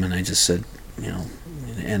called him, and I just said,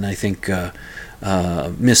 and I think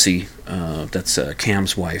Missy, that's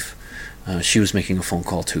Cam's wife, she was making a phone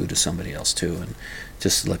call to somebody else too, and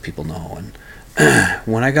just to let people know. And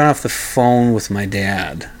when I got off the phone with my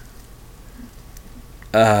dad,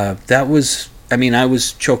 that was, I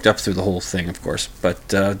was choked up through the whole thing, of course,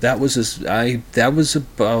 but I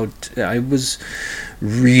was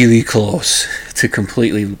really close to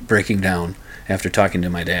completely breaking down after talking to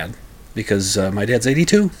my dad, because my dad's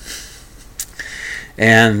 82,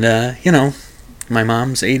 and my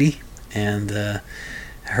mom's 80, and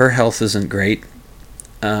her health isn't great,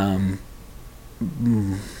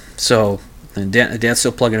 so and Dad's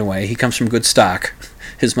still plugging away. He comes from good stock.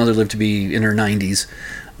 His mother lived to be in her 90s,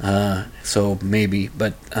 so maybe,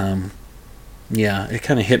 but yeah, it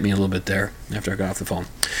kind of hit me a little bit there after I got off the phone.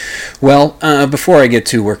 Well, before I get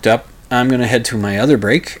too worked up, I'm going to head to my other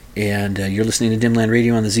break, and you're listening to Dimland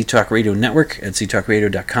Radio on the ZTalk Radio Network at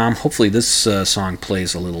ztalkradio.com. Hopefully this song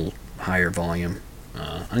plays a little higher volume.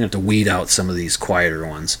 I'm going to have to weed out some of these quieter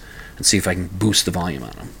ones and see if I can boost the volume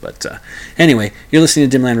on them. But anyway, you're listening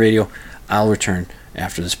to Dimland Radio. I'll return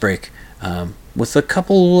after this break with a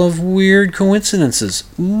couple of weird coincidences.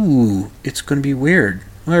 Ooh, it's going to be weird.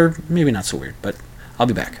 Or maybe not so weird, but I'll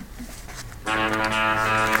be back.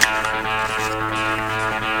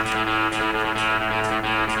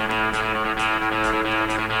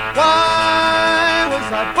 Why was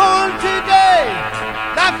I born today?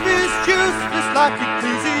 Life is useless like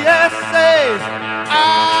Ecclesiastes.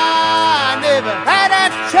 I never had a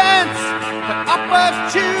chance, but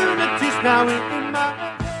opportunities now in my...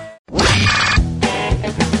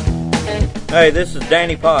 Hey, this is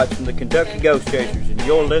Danny Potts from the Kentucky Ghost Chasers, and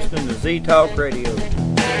you're listening to Z-Talk Radio.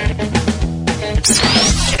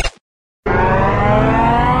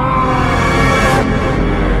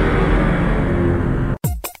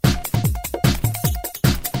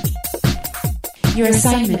 Your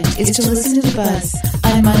assignment is to listen to The Buzz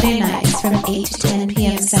on Monday nights from 8 to 10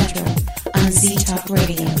 p.m. Central on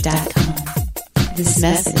ztalkradio.com. This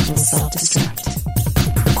message will self-destruct.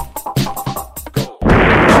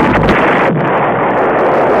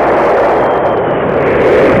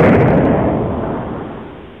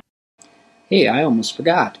 Hey, I almost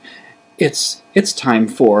forgot. It's time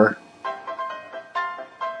for...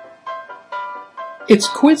 It's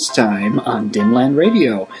quiz time on Dimland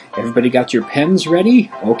Radio. Everybody got your pens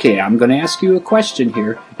ready? Okay, I'm going to ask you a question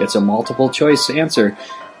here. It's a multiple choice answer.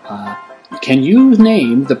 Can you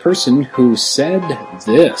name the person who said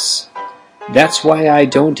this? That's why I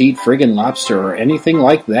don't eat friggin' lobster or anything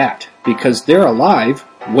like that, because they're alive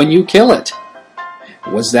when you kill it.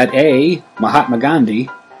 Was that A, Mahatma Gandhi,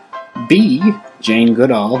 B, Jane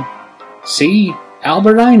Goodall, C,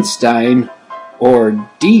 Albert Einstein, or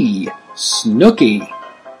D, Snooki?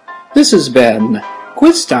 This has been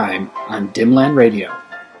Quiz Time on Dimland Radio.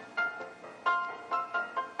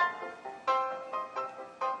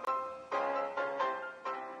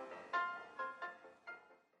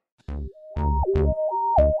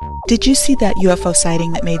 Did you see that UFO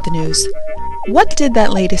sighting that made the news? What did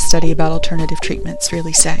that latest study about alternative treatments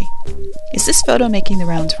really say? Is this photo making the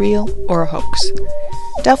rounds real or a hoax?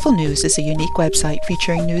 Doubtful News is a unique website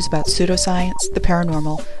featuring news about pseudoscience, the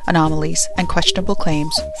paranormal, anomalies, and questionable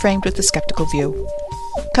claims framed with a skeptical view.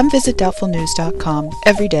 Come visit doubtfulnews.com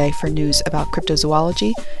every day for news about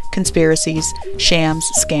cryptozoology, conspiracies, shams,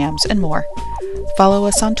 scams, and more. Follow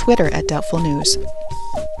us on Twitter at Doubtful News.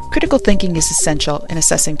 Critical thinking is essential in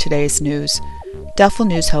assessing today's news. Doubtful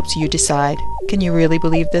News helps you decide, can you really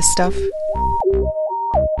believe this stuff?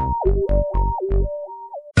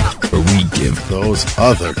 We give those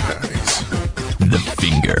other guys the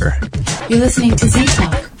finger. You're listening to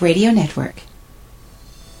Z-Talk Radio Network.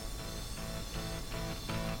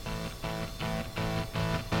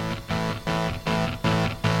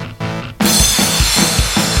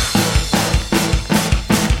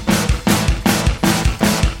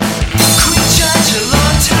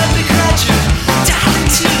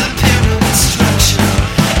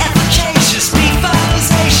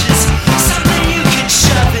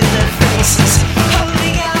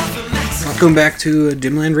 Welcome back to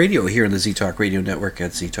Dimland Radio here on the Z-Talk Radio Network at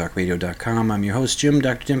ztalkradio.com. I'm your host, Jim,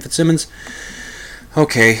 Dr. Jim Fitzsimmons.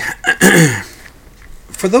 Okay,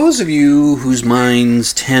 for those of you whose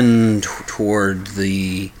minds tend toward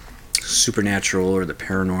the supernatural or the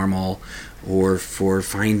paranormal, or for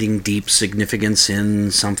finding deep significance in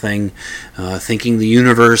something, thinking the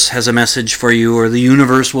universe has a message for you, or the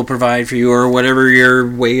universe will provide for you, or whatever your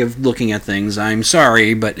way of looking at things, I'm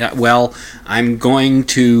sorry, but,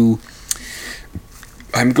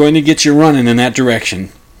 I'm going to get you running in that direction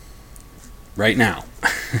right now.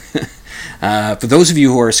 For those of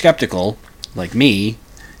you who are skeptical, like me,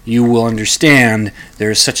 you will understand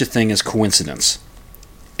there is such a thing as coincidence.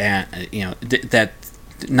 And, that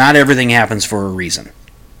not everything happens for a reason.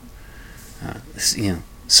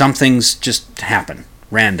 Some things just happen,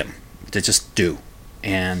 random. They just do.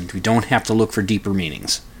 And we don't have to look for deeper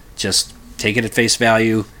meanings. Just take it at face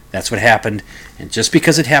value. That's what happened. And just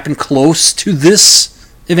because it happened close to this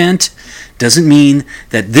event doesn't mean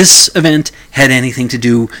that this event had anything to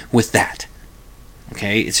do with that.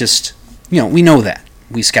 Okay? It's just, we know that.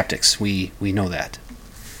 We skeptics, we know that.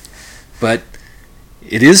 But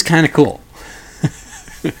it is kind of cool.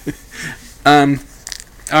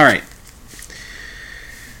 Alright.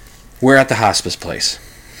 We're at the hospice place.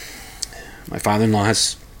 My father-in-law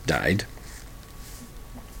has died.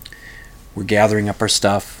 We're gathering up our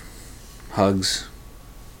stuff, hugs,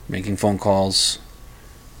 making phone calls,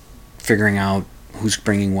 figuring out who's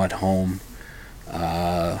bringing what home.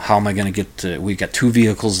 How am I going to get we got 2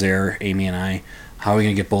 vehicles there, Amy and I. How are we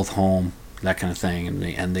going to get both home? that kind of thing.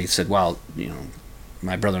 And they said, well,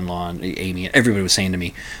 my brother-in-law and Amy, everybody was saying to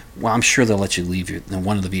me, well, I'm sure they'll let you leave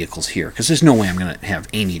one of the vehicles here, because there's no way I'm going to have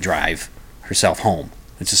Amy drive herself home.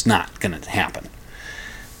 It's just not going to happen.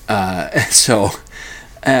 So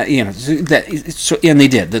and they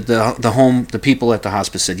did. The people at the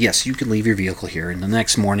hospice said, yes, you can leave your vehicle here. And the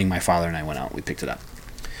next morning, my father and I went out. We picked it up.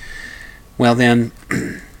 Well, then,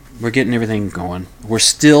 we're getting everything going. We're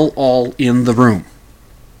still all in the room.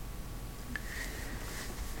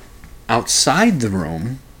 Outside the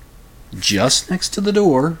room, just next to the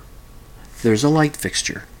door, there's a light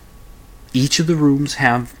fixture. Each of the rooms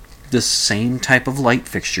have the same type of light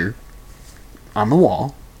fixture on the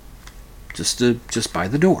wall, just by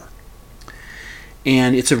the door.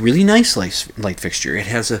 And it's a really nice light fixture. It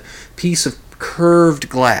has a piece of curved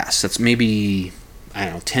glass that's maybe,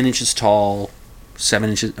 10 inches tall, 7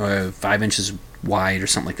 inches, 5 inches wide or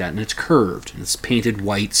something like that, and it's curved, and it's painted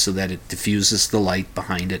white so that it diffuses the light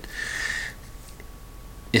behind it.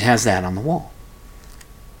 It has that on the wall.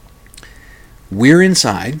 We're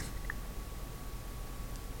inside,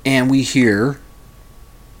 and we hear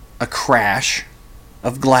a crash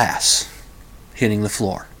of glass hitting the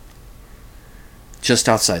floor just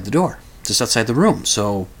outside the door, just outside the room.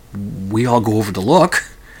 So we all go over to look,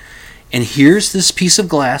 and here's this piece of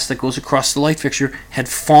glass that goes across the light fixture had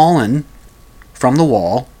fallen from the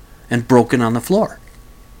wall and broken on the floor.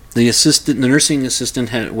 The nursing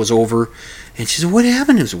assistant was over, and she said, "What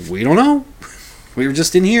happened?" I said, "We don't know. We were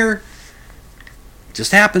just in here. It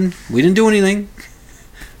just happened. We didn't do anything.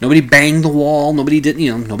 Nobody banged the wall. Nobody did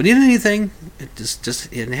anything.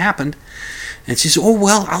 It happened." And she said, "Oh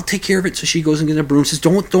well, I'll take care of it." So she goes and gets a broom. Says,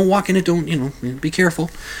 "Don't walk in it. Don't, be careful."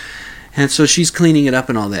 And so she's cleaning it up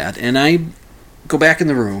and all that. And I go back in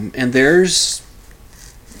the room, and there's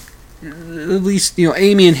at least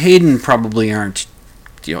Amy and Hayden probably aren't.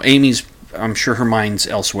 Amy's, I'm sure her mind's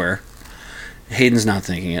elsewhere. Hayden's not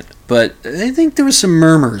thinking it. But I think there was some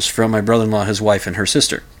murmurs from my brother-in-law, his wife, and her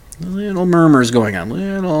sister. Little murmurs going on.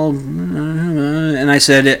 And I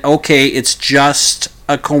said, okay, it's just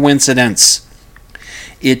a coincidence.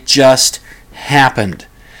 It just happened.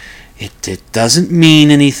 It doesn't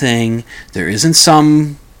mean anything. There isn't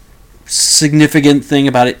some significant thing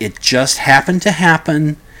about it. It just happened to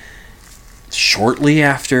happen shortly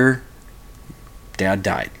after Dad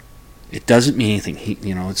died. It doesn't mean anything.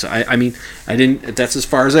 I didn't. That's as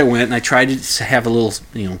far as I went, and I tried to have a little,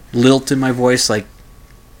 lilt in my voice, like,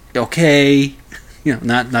 okay,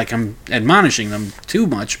 not like I'm admonishing them too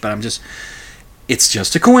much, but it's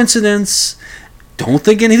just a coincidence. Don't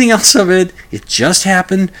think anything else of it. It just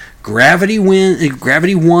happened. Gravity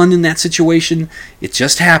won in that situation. It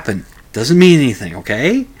just happened. Doesn't mean anything,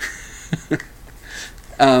 okay?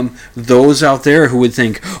 Those out there who would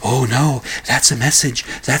think, oh no, that's a message.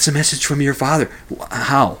 That's a message from your father.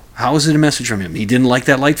 How? How is it a message from him? He didn't like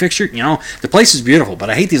that light fixture? The place is beautiful,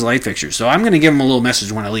 but I hate these light fixtures, so I'm going to give him a little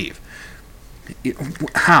message when I leave.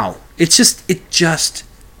 How? It just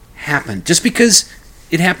happened. Just because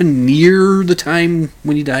it happened near the time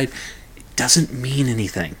when he died, it doesn't mean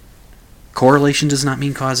anything. Correlation does not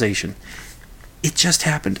mean causation. It just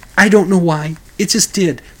happened. I don't know why. It just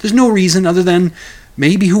did. There's no reason other than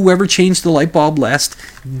maybe whoever changed the light bulb last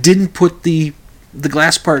didn't put the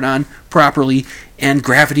glass part on properly, and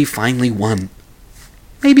gravity finally won.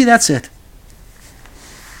 Maybe that's it.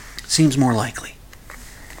 Seems more likely.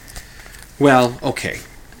 Well, okay.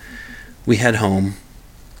 We head home,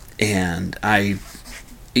 and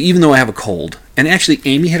even though I have a cold, and actually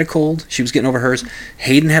Amy had a cold, she was getting over hers.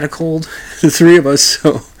 Hayden had a cold, the three of us.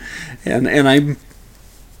 So, and it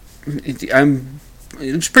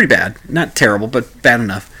was pretty bad. Not terrible, but bad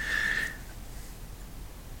enough.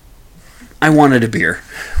 I wanted a beer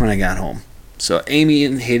when I got home. So Amy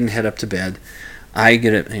and Hayden head up to bed. I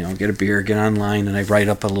get a beer, get online, and I write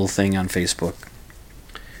up a little thing on Facebook.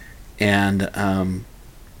 And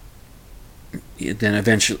then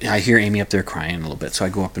eventually I hear Amy up there crying a little bit. So I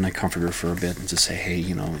go up and I comfort her for a bit and just say, hey,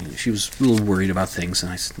 she was a little worried about things.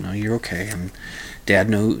 And I said, no, you're okay. And Dad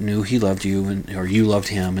knew he loved you, or you loved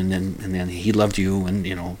him, and then he loved you, and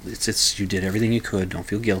it's you did everything you could. Don't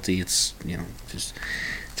feel guilty. It's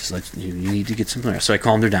just like you need to get some rest. So I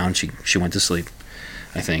calmed her down. She went to sleep,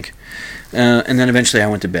 I think, and then eventually I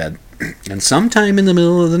went to bed. And sometime in the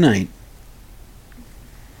middle of the night,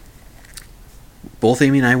 both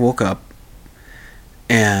Amy and I woke up,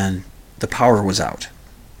 and the power was out.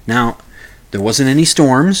 Now, there wasn't any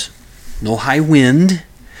storms, no high wind.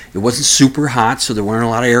 It wasn't super hot, so there weren't a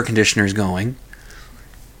lot of air conditioners going.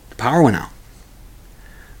 The power went out.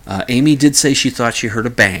 Amy did say she thought she heard a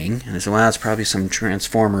bang, and I said, well, that's probably some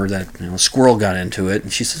transformer that a squirrel got into it.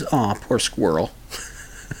 And she says, oh, poor squirrel.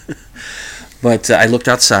 But I looked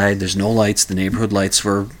outside. There's no lights. The neighborhood lights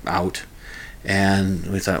were out. And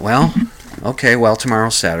we thought, well, okay, well,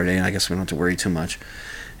 tomorrow's Saturday, and I guess we don't have to worry too much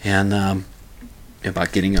and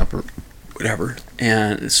about getting up or whatever.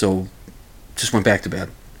 And so just went back to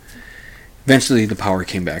bed. Eventually the power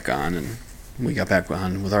came back on, and we got back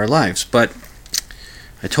on with our lives. But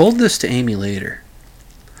I told this to Amy later.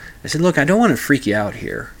 I said, look, I don't want to freak you out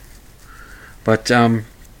here, but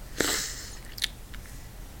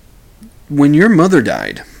when your mother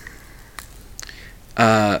died,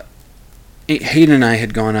 Hayden and I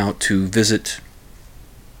had gone out to visit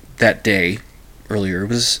that day earlier. It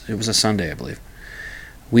was a Sunday, I believe.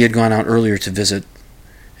 We had gone out earlier to visit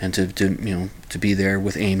and to be there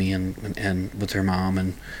with Amy and with her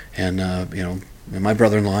mom and my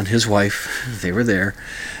brother-in-law and his wife. They were there,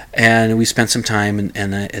 and we spent some time.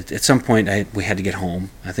 And at some point, we had to get home.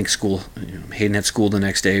 I think school. Hayden had school the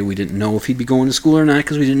next day. We didn't know if he'd be going to school or not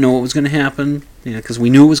because we didn't know what was going to happen. Because we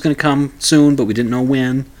knew it was going to come soon, but we didn't know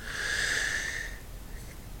when.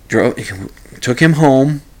 Took him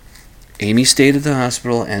home. Amy stayed at the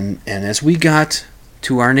hospital, and as we got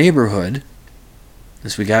to our neighborhood,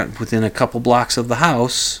 as we got within a couple blocks of the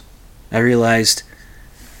house, I realized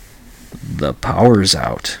the power's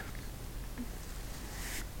out.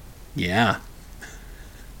 Yeah.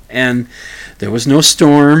 And there was no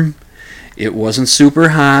storm. It wasn't super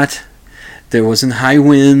hot. There wasn't high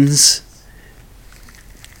winds.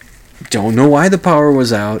 Don't know why the power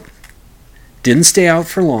was out. Didn't stay out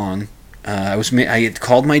for long. I had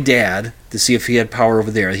called my dad to see if he had power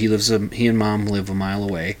over there. He and Mom live a mile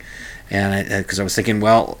away, and because I was thinking,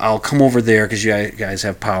 well, I'll come over there because you guys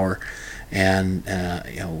have power, and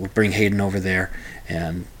we'll bring Hayden over there.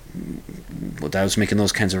 And I was making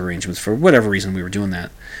those kinds of arrangements for whatever reason we were doing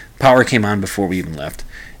that. Power came on before we even left,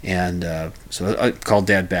 and so I called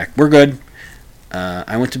Dad back. We're good.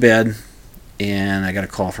 I went to bed, and I got a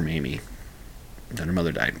call from Amy that her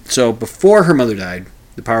mother died. So before her mother died,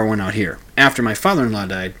 the power went out here. After my father-in-law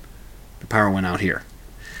died, the power went out here.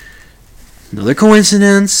 Another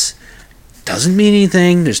coincidence. Doesn't mean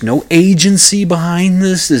anything. There's no agency behind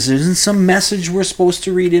this. This isn't some message we're supposed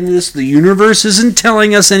to read into this. The universe isn't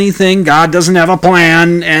telling us anything. God doesn't have a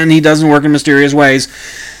plan, and he doesn't work in mysterious ways.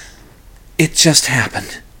 It just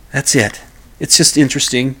happened. That's it. It's just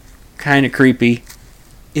interesting, kind of creepy.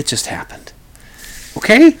 It just happened.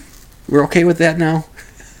 Okay? We're okay with that now?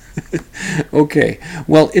 Okay.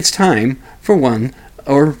 Well, it's time for one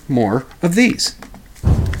or more of these.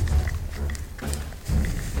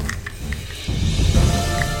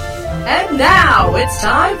 And now it's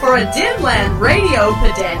time for a Dimland Radio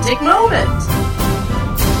pedantic moment.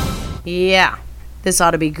 Yeah, this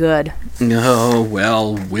ought to be good. No,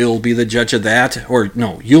 well, we'll be the judge of that. Or,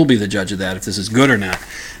 no, you'll be the judge of that if this is good or not.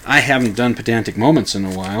 I haven't done pedantic moments in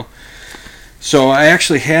a while. So I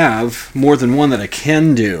actually have more than one that I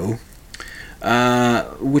can do.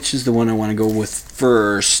 Which is the one I want to go with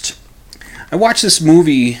first? I watched this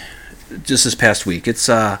movie just this past week. It's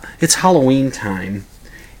Halloween time,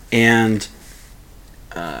 and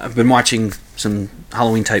I've been watching some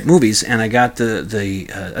Halloween type movies, and I got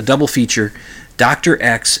a double feature, Dr.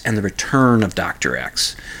 X and the Return of Dr.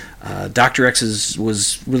 X. Dr. X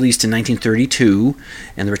was released in 1932,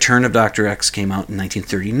 and The Return of Dr. X came out in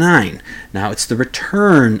 1939. Now, it's The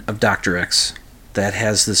Return of Dr. X that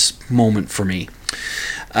has this moment for me.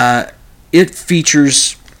 It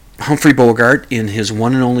features Humphrey Bogart in his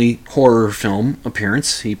one and only horror film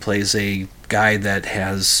appearance. He plays a guy that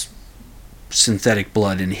has synthetic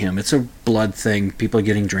blood in him. It's a blood thing. People are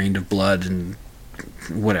getting drained of blood and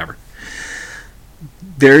whatever.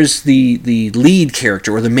 There's the lead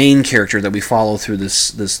character, or the main character that we follow through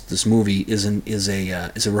this movie is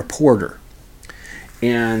a reporter,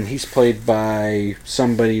 and he's played by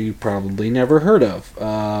somebody you probably never heard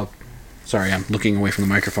of. Sorry, I'm looking away from the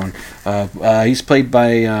microphone. He's played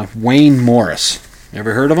by Wayne Morris.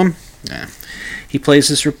 Ever heard of him? Yeah. He plays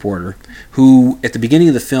this reporter who, at the beginning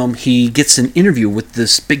of the film, he gets an interview with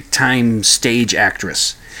this big-time stage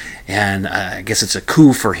actress. And I guess it's a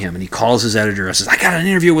coup for him. And he calls his editor and says, I got an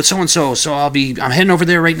interview with so-and-so, so I'm heading over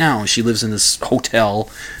there right now. And she lives in this hotel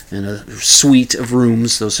in a suite of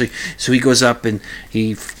rooms. So he goes up and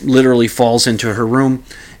he literally falls into her room.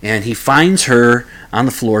 And he finds her on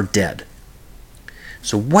the floor dead.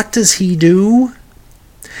 So what does he do?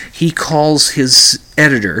 He calls his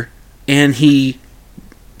editor and he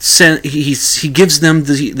gives them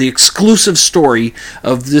the exclusive story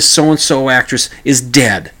of this so-and-so actress is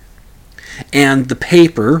dead. And the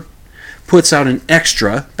paper puts out an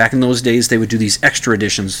extra. Back in those days, they would do these extra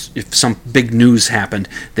editions. If some big news happened,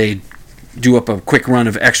 they'd do up a quick run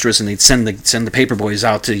of extras, and they'd send the paper boys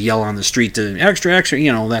out to yell on the street to extra.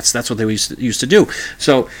 That's what they used to do.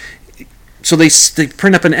 So they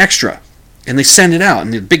print up an extra, and they send it out,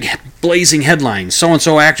 and the big blazing headline: so and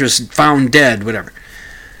so actress found dead, whatever.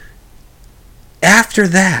 After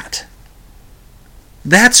that,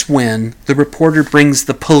 that's when the reporter brings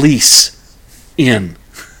the police in.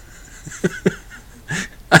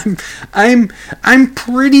 I'm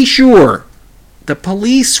pretty sure the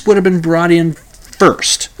police would have been brought in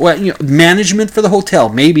first. Well, management for the hotel,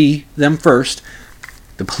 maybe them first.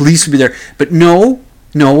 The police would be there, but no.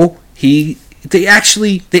 They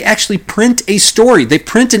actually print a story. They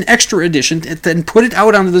print an extra edition and then put it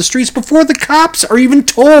out onto the streets before the cops are even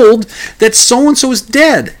told that so and so is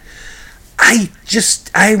dead. I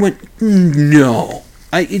went, no.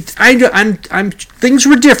 Things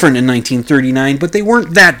were different in 1939, but they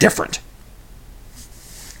weren't that different.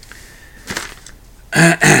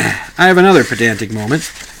 I have another pedantic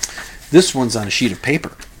moment. This one's on a sheet of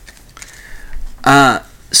paper.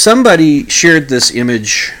 Somebody shared this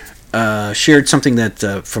image, shared something that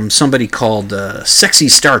from somebody called Sexy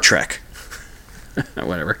Star Trek.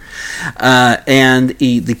 Whatever. And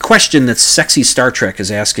the question that Sexy Star Trek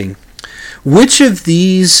is asking: which of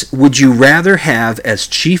these would you rather have as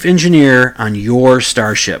chief engineer on your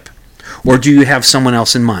starship? Or do you have someone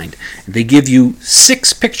else in mind? They give you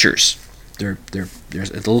 6 pictures. There's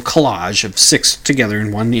a little collage of 6 together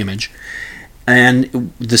in one image.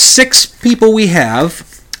 And the 6 people we have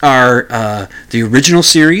are the original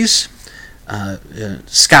series,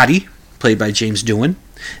 Scotty, played by James Doohan.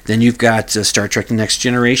 Then you've got Star Trek The Next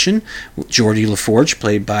Generation, Geordi LaForge,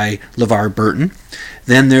 played by LeVar Burton.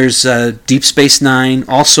 Then there's Deep Space Nine,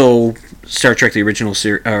 also Star Trek The Original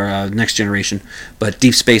Series, or Next Generation, but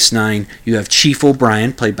Deep Space Nine, you have Chief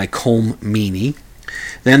O'Brien, played by Colm Meaney.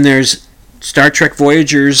 Then there's Star Trek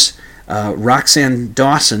Voyager's Roxanne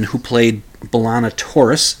Dawson, who played B'Elanna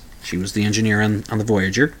Torres. She was the engineer on the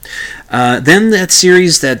Voyager. Then that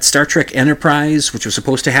series, that Star Trek Enterprise, which was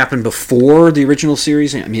supposed to happen before the original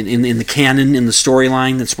series. I mean, in the canon, in the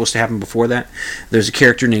storyline, that's supposed to happen before that. There's a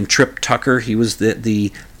character named Trip Tucker. He was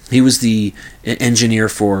the engineer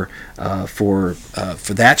for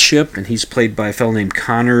that ship, and he's played by a fellow named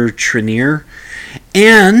Connor Trinneer.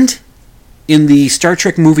 And in the Star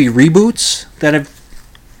Trek movie reboots that have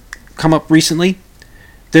come up recently,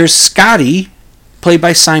 there's Scotty, played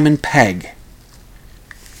by Simon Pegg.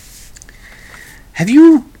 Have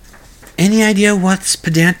you any idea what's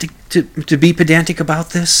pedantic to be pedantic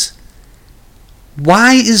about this?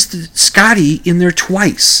 Why is Scotty in there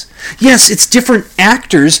twice? Yes, it's different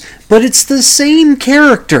actors, but it's the same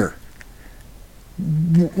character.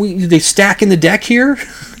 They stack in the deck here?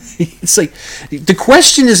 It's like, the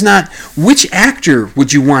question is not which actor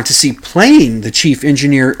would you want to see playing the chief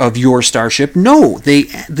engineer of your starship. No,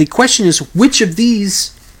 the question is which of these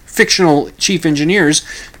fictional chief engineers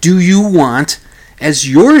do you want as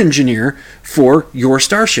your engineer for your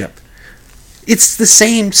starship? It's the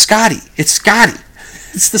same Scotty. It's Scotty.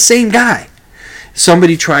 It's the same guy.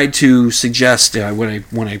 Somebody tried to suggest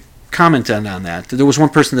when I commented on that, there was one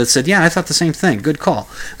person that said, yeah, I thought the same thing, good call.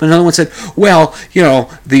 But another one said, well,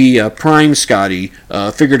 the Prime Scotty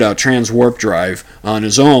figured out trans-warp drive on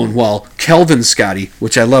his own, while Kelvin Scotty,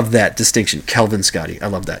 which I love that distinction, Kelvin Scotty, I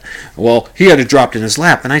love that, well, he had it dropped in his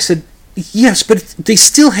lap. And I said, yes, but they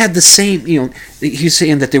still had the same, he's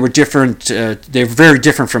saying that they were different, they're very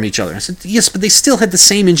different from each other. I said, yes, but they still had the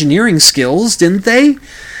same engineering skills, didn't they?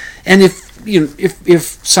 And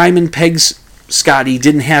if Simon Pegg's Scotty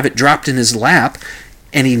didn't have it dropped in his lap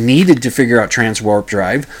and he needed to figure out trans-warp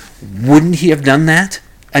drive, wouldn't he have done that?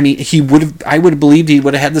 I mean, I would have believed he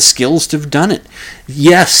would have had the skills to have done it.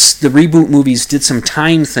 Yes, the reboot movies did some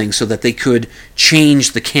time things so that they could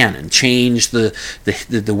change the canon, change the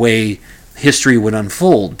way history would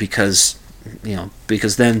unfold, because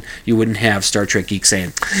then you wouldn't have Star Trek geeks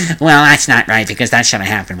saying, well, that's not right because that should have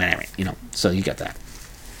happened, whatever, so you get that.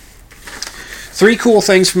 3 cool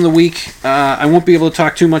things from the week. I won't be able to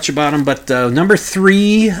talk too much about them, but number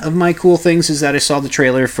 3 of my cool things is that I saw the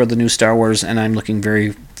trailer for the new Star Wars, and I'm looking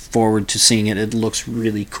very forward to seeing it. It looks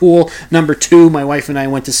really cool. Number 2, my wife and I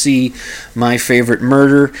went to see My Favorite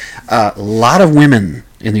Murder. A lot of women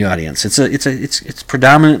in the audience. It's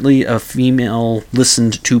predominantly a female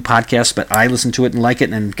listened to podcast, but I listen to it and like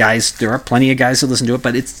it. And guys, there are plenty of guys that listen to it,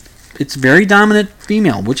 but it's very dominant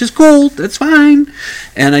female, which is cool. That's fine.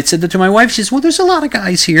 And I said that to my wife. She says, well, there's a lot of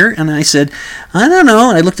guys here. And I said, I don't know.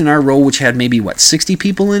 And I looked in our row, which had maybe, 60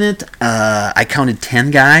 people in it. I counted 10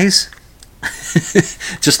 guys.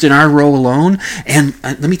 just in our row alone. And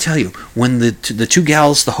let me tell you, when the two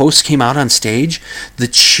gals, the hosts, came out on stage, the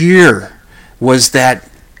cheer was that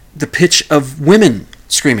the pitch of women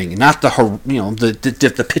screaming, not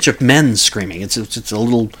the pitch of men screaming. It's a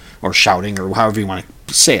little, or shouting, or however you want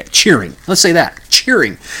to say it, cheering. Let's say that,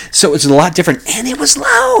 cheering. So it's a lot different, and it was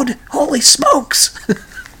loud. Holy smokes!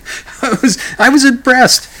 I was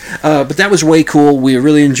impressed. But that was way cool. We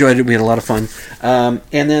really enjoyed it. We had a lot of fun.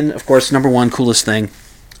 And then, of course, number one, coolest thing,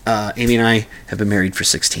 Amy and I have been married for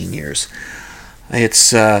 16 years.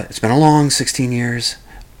 It's been a long 16 years,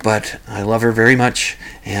 but I love her very much,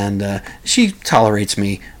 and she tolerates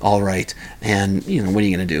me all right. And, what are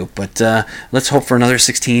you going to do? But let's hope for another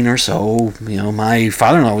 16 or so. My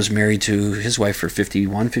father-in-law was married to his wife for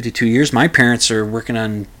 51, 52 years. My parents are working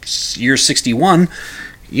on year 61.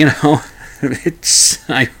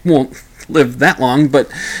 I won't live that long, but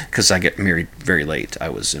because I get married very late. I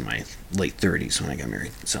was in my late 30s when I got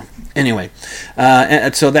married. So anyway,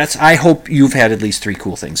 so that's. I hope you've had at least 3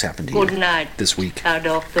 cool things happen to you this week. Herr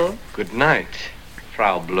Doktor. Good night,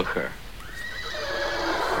 Frau Blucher.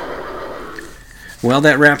 Well,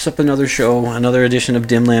 that wraps up another show, another edition of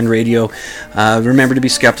Dimland Radio. Remember to be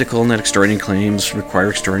skeptical and that extraordinary claims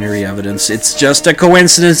require extraordinary evidence. It's just a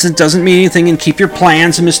coincidence. It doesn't mean anything, and keep your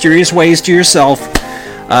plans in mysterious ways to yourself.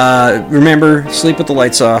 Remember, sleep with the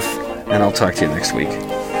lights off, and I'll talk to you next week.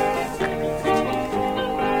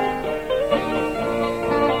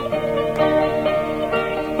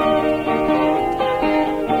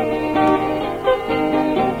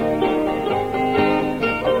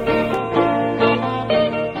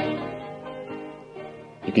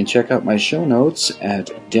 You can check out my show notes at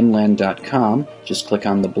dimland.com. Just click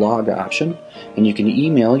on the blog option, and you can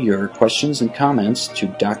email your questions and comments to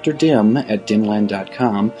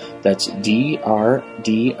drdim@dimland.com. That's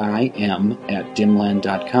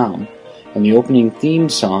drdim@dimland.com. And the opening theme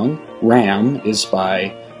song, Ram, is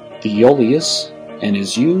by Theolius and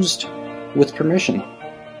is used with permission.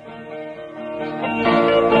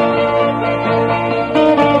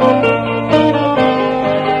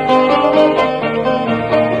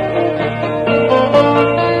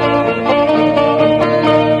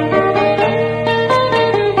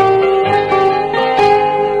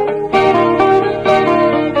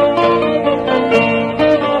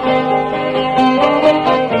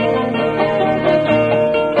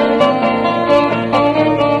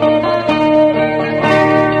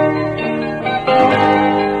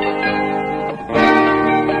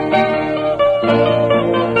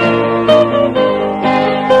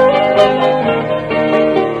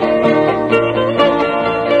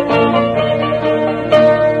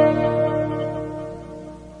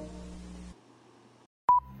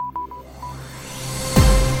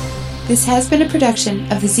 This has been a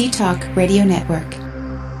production of the Z-Talk Radio Network.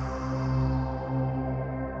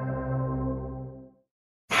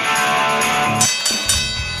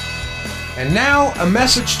 And now, a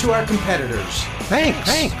message to our competitors.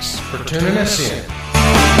 Thanks for tuning us in.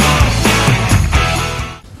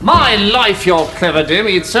 My life, you're clever, Dim.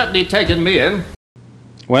 You'd certainly taken me in.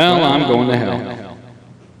 Well, I'm going to hell.